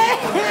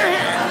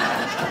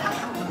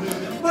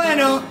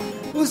 Bueno,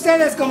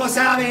 ustedes como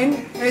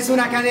saben, es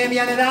una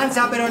academia de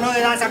danza, pero no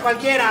de danza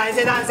cualquiera, es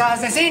de danza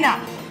asesina.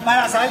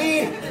 Para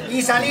salir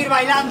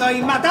bailando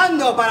y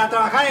matando para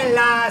trabajar en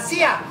la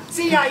CIA.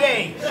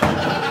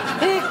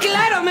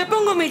 Claro, me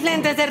pongo mis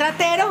lentes de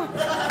ratero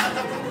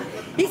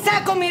y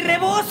saco mi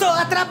rebozo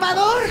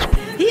atrapador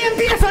y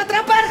empiezo a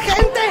atrapar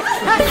gente.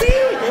 Así,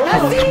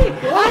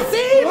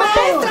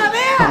 maestra,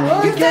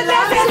 vea. Y usted le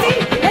hace así,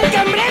 el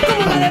cambré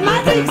como la de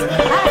Matrix.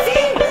 Así,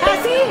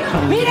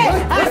 mire,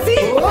 así.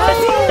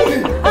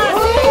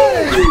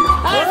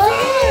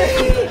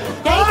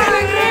 Y ahí se me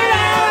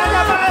queda.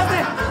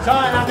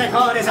 Son las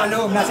mejores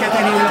alumnas que he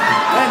tenido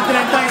en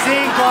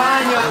 35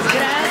 años.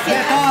 Gracias. De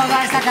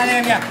toda esta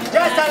academia.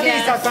 Ya están Gracias.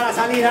 listas para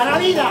salir a la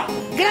vida.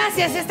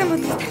 Gracias, ya estamos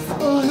listas.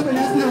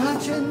 Buenas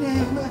noches,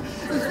 Nema.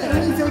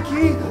 Espérense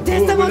aquí. Ya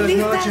estamos Buenas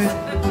listas. noches.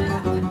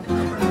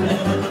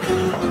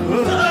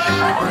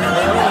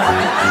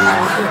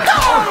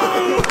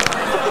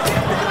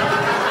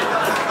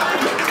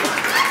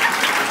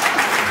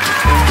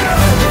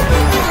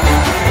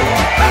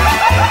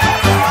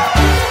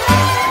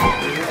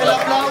 El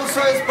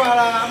aplauso es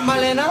para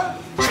Malena.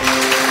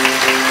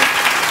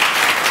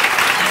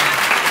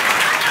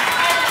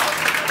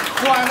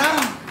 Juana.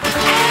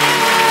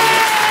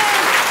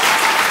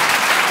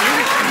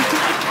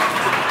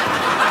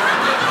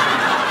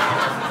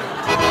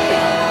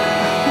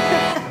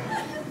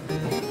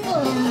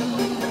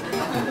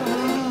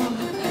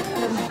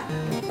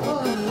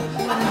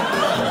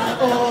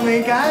 Oh, me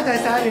encanta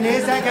estar en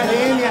esta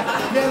academia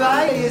de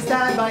baile y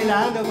estar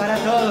bailando para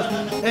todos.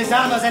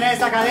 Estamos en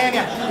esta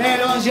academia.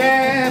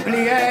 Elongé,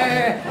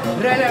 plié,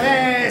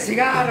 relevé,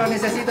 cigarro,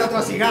 necesito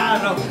otro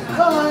cigarro.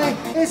 Ay,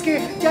 es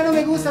que ya no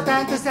me gusta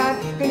tanto estar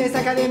en esta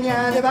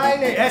academia de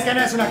baile. Es que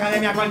no es una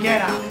academia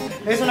cualquiera.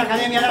 Es una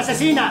academia de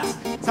asesinas.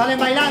 Salen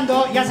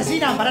bailando y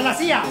asesinan para la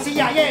CIA.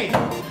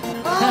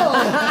 Oh,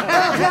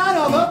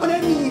 claro, voy a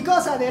poner mi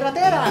cosa de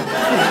ratera.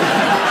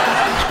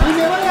 Y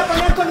me voy a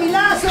poner con mi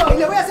lazo y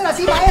le voy a hacer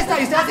así, maestra,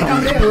 y usted hace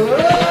cambreo. Y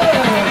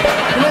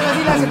luego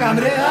así le hace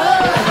cambreo.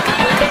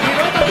 Y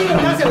luego contigo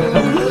le hace. Y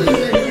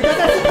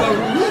usted hace.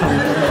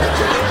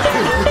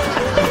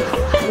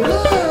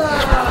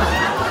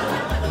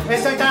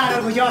 Estoy tan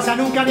orgullosa,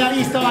 nunca había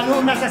visto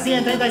alumnas así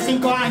en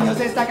 35 años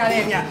de esta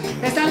academia.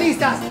 ¿Están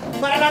listas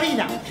para la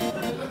vida?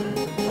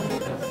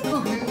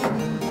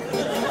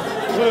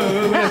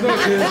 Buenas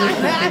noches.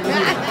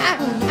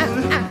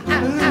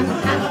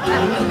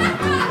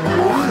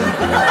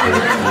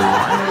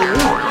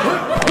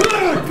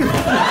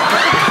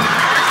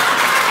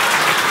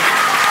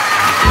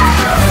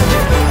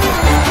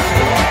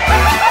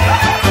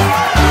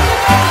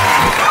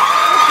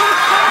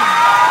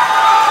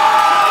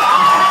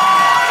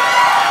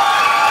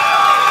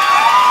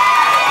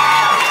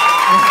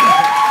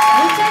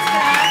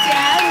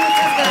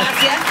 Muchas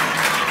gracias.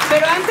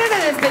 Pero antes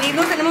de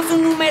despedirnos tenemos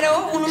un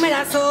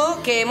numerazo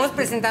que hemos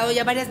presentado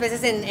ya varias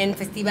veces en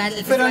festival.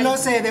 Pero no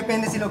sé,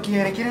 depende si lo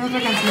quiere. ¿Quieren otra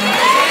canción?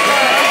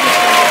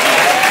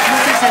 No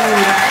estoy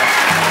segura.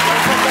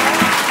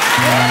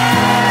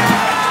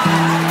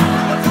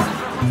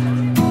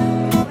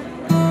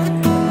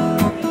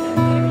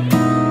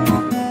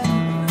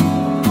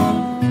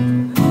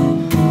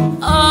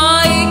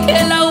 Ay,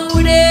 que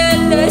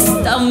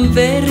laureles tan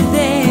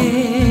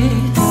verdes,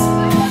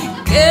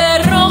 que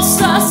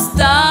rosas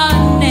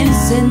tan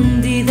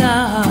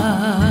encendidas.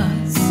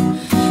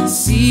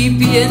 Si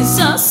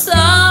piensas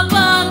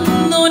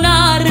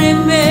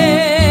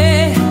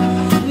abandonarme,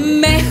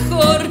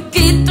 mejor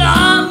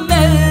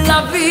quítame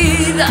la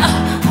vida.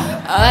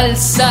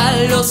 Alza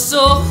los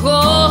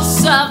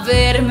ojos a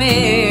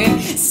verme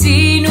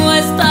si no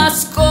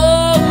estás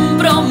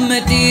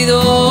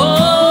comprometido.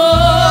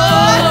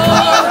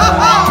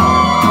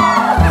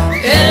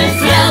 El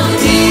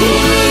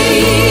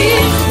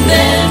flautín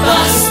del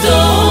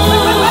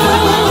pastor,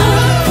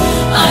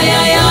 ay,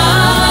 ay,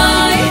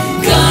 ay,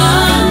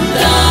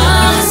 canta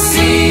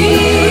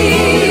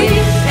así.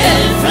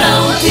 El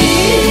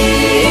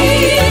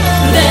flautín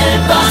del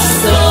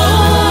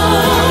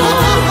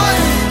pastor,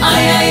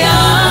 ay, ay,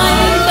 ay,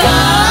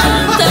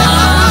 canta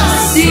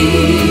así.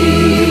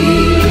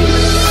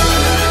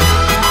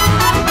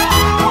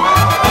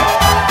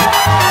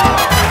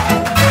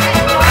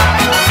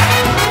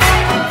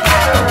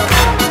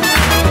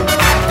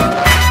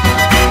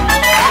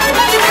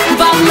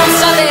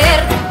 Vamos a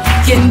ver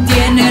quién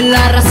tiene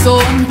la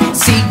razón,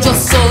 si yo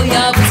soy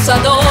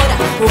abusadora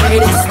o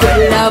eres tú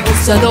el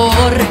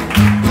abusador.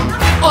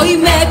 Hoy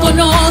me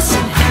conocen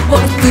por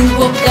tu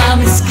boca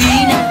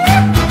mezquina,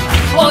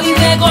 hoy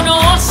me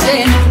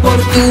conocen por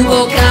tu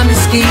boca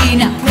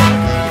mezquina.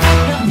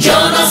 Yo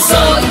no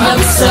soy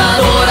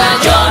abusadora,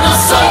 yo no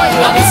soy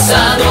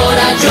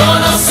abusadora, yo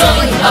no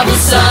soy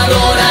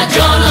abusadora,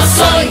 yo no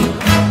soy.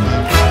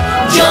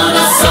 Yo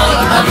no soy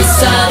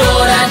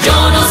abusadora, yo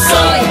no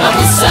soy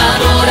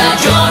abusadora.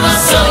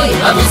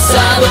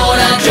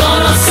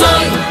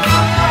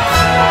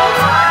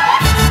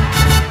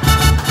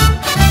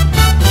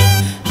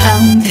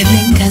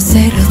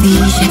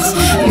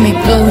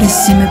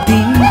 vienes y me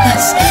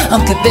pidas,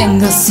 aunque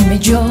vengas y me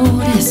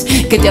llores,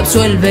 que te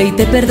absuelve y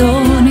te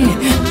perdone,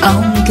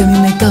 aunque a mí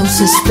me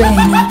causes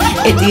pena.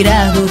 He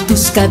tirado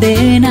tus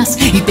cadenas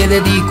y te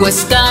dedico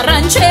esta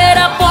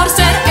ranchera por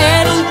ser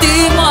el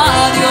último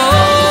adiós.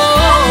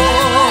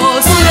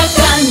 Pura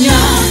caña,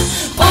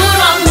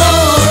 puro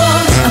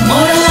amor,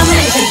 amor a la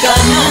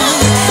mexicana,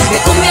 de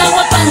cumbia,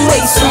 guapango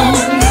y son,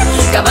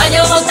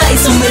 caballo, bota y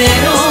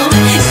sombrero,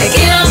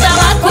 tequila,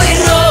 tabaco y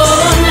ron.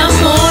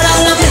 Amor a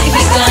la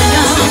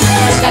mexicana,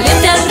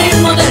 caliente al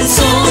ritmo del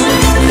sol,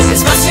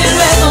 despacio y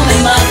luego me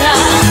mata,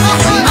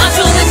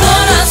 macho de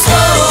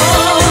corazón.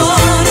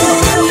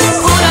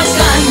 Pura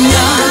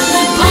caña,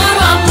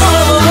 puro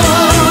amor,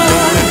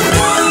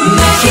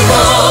 México.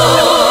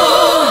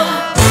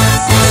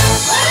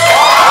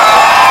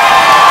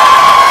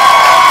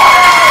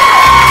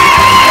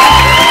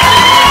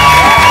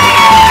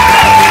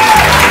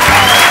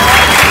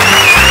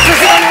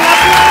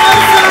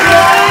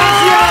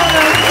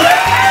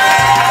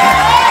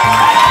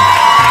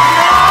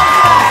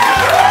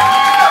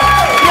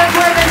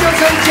 Recuerden, yo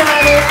soy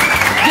Jared.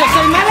 Yo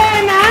soy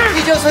Malena.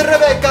 Y yo soy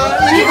Rebeca.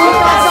 Y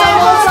juntas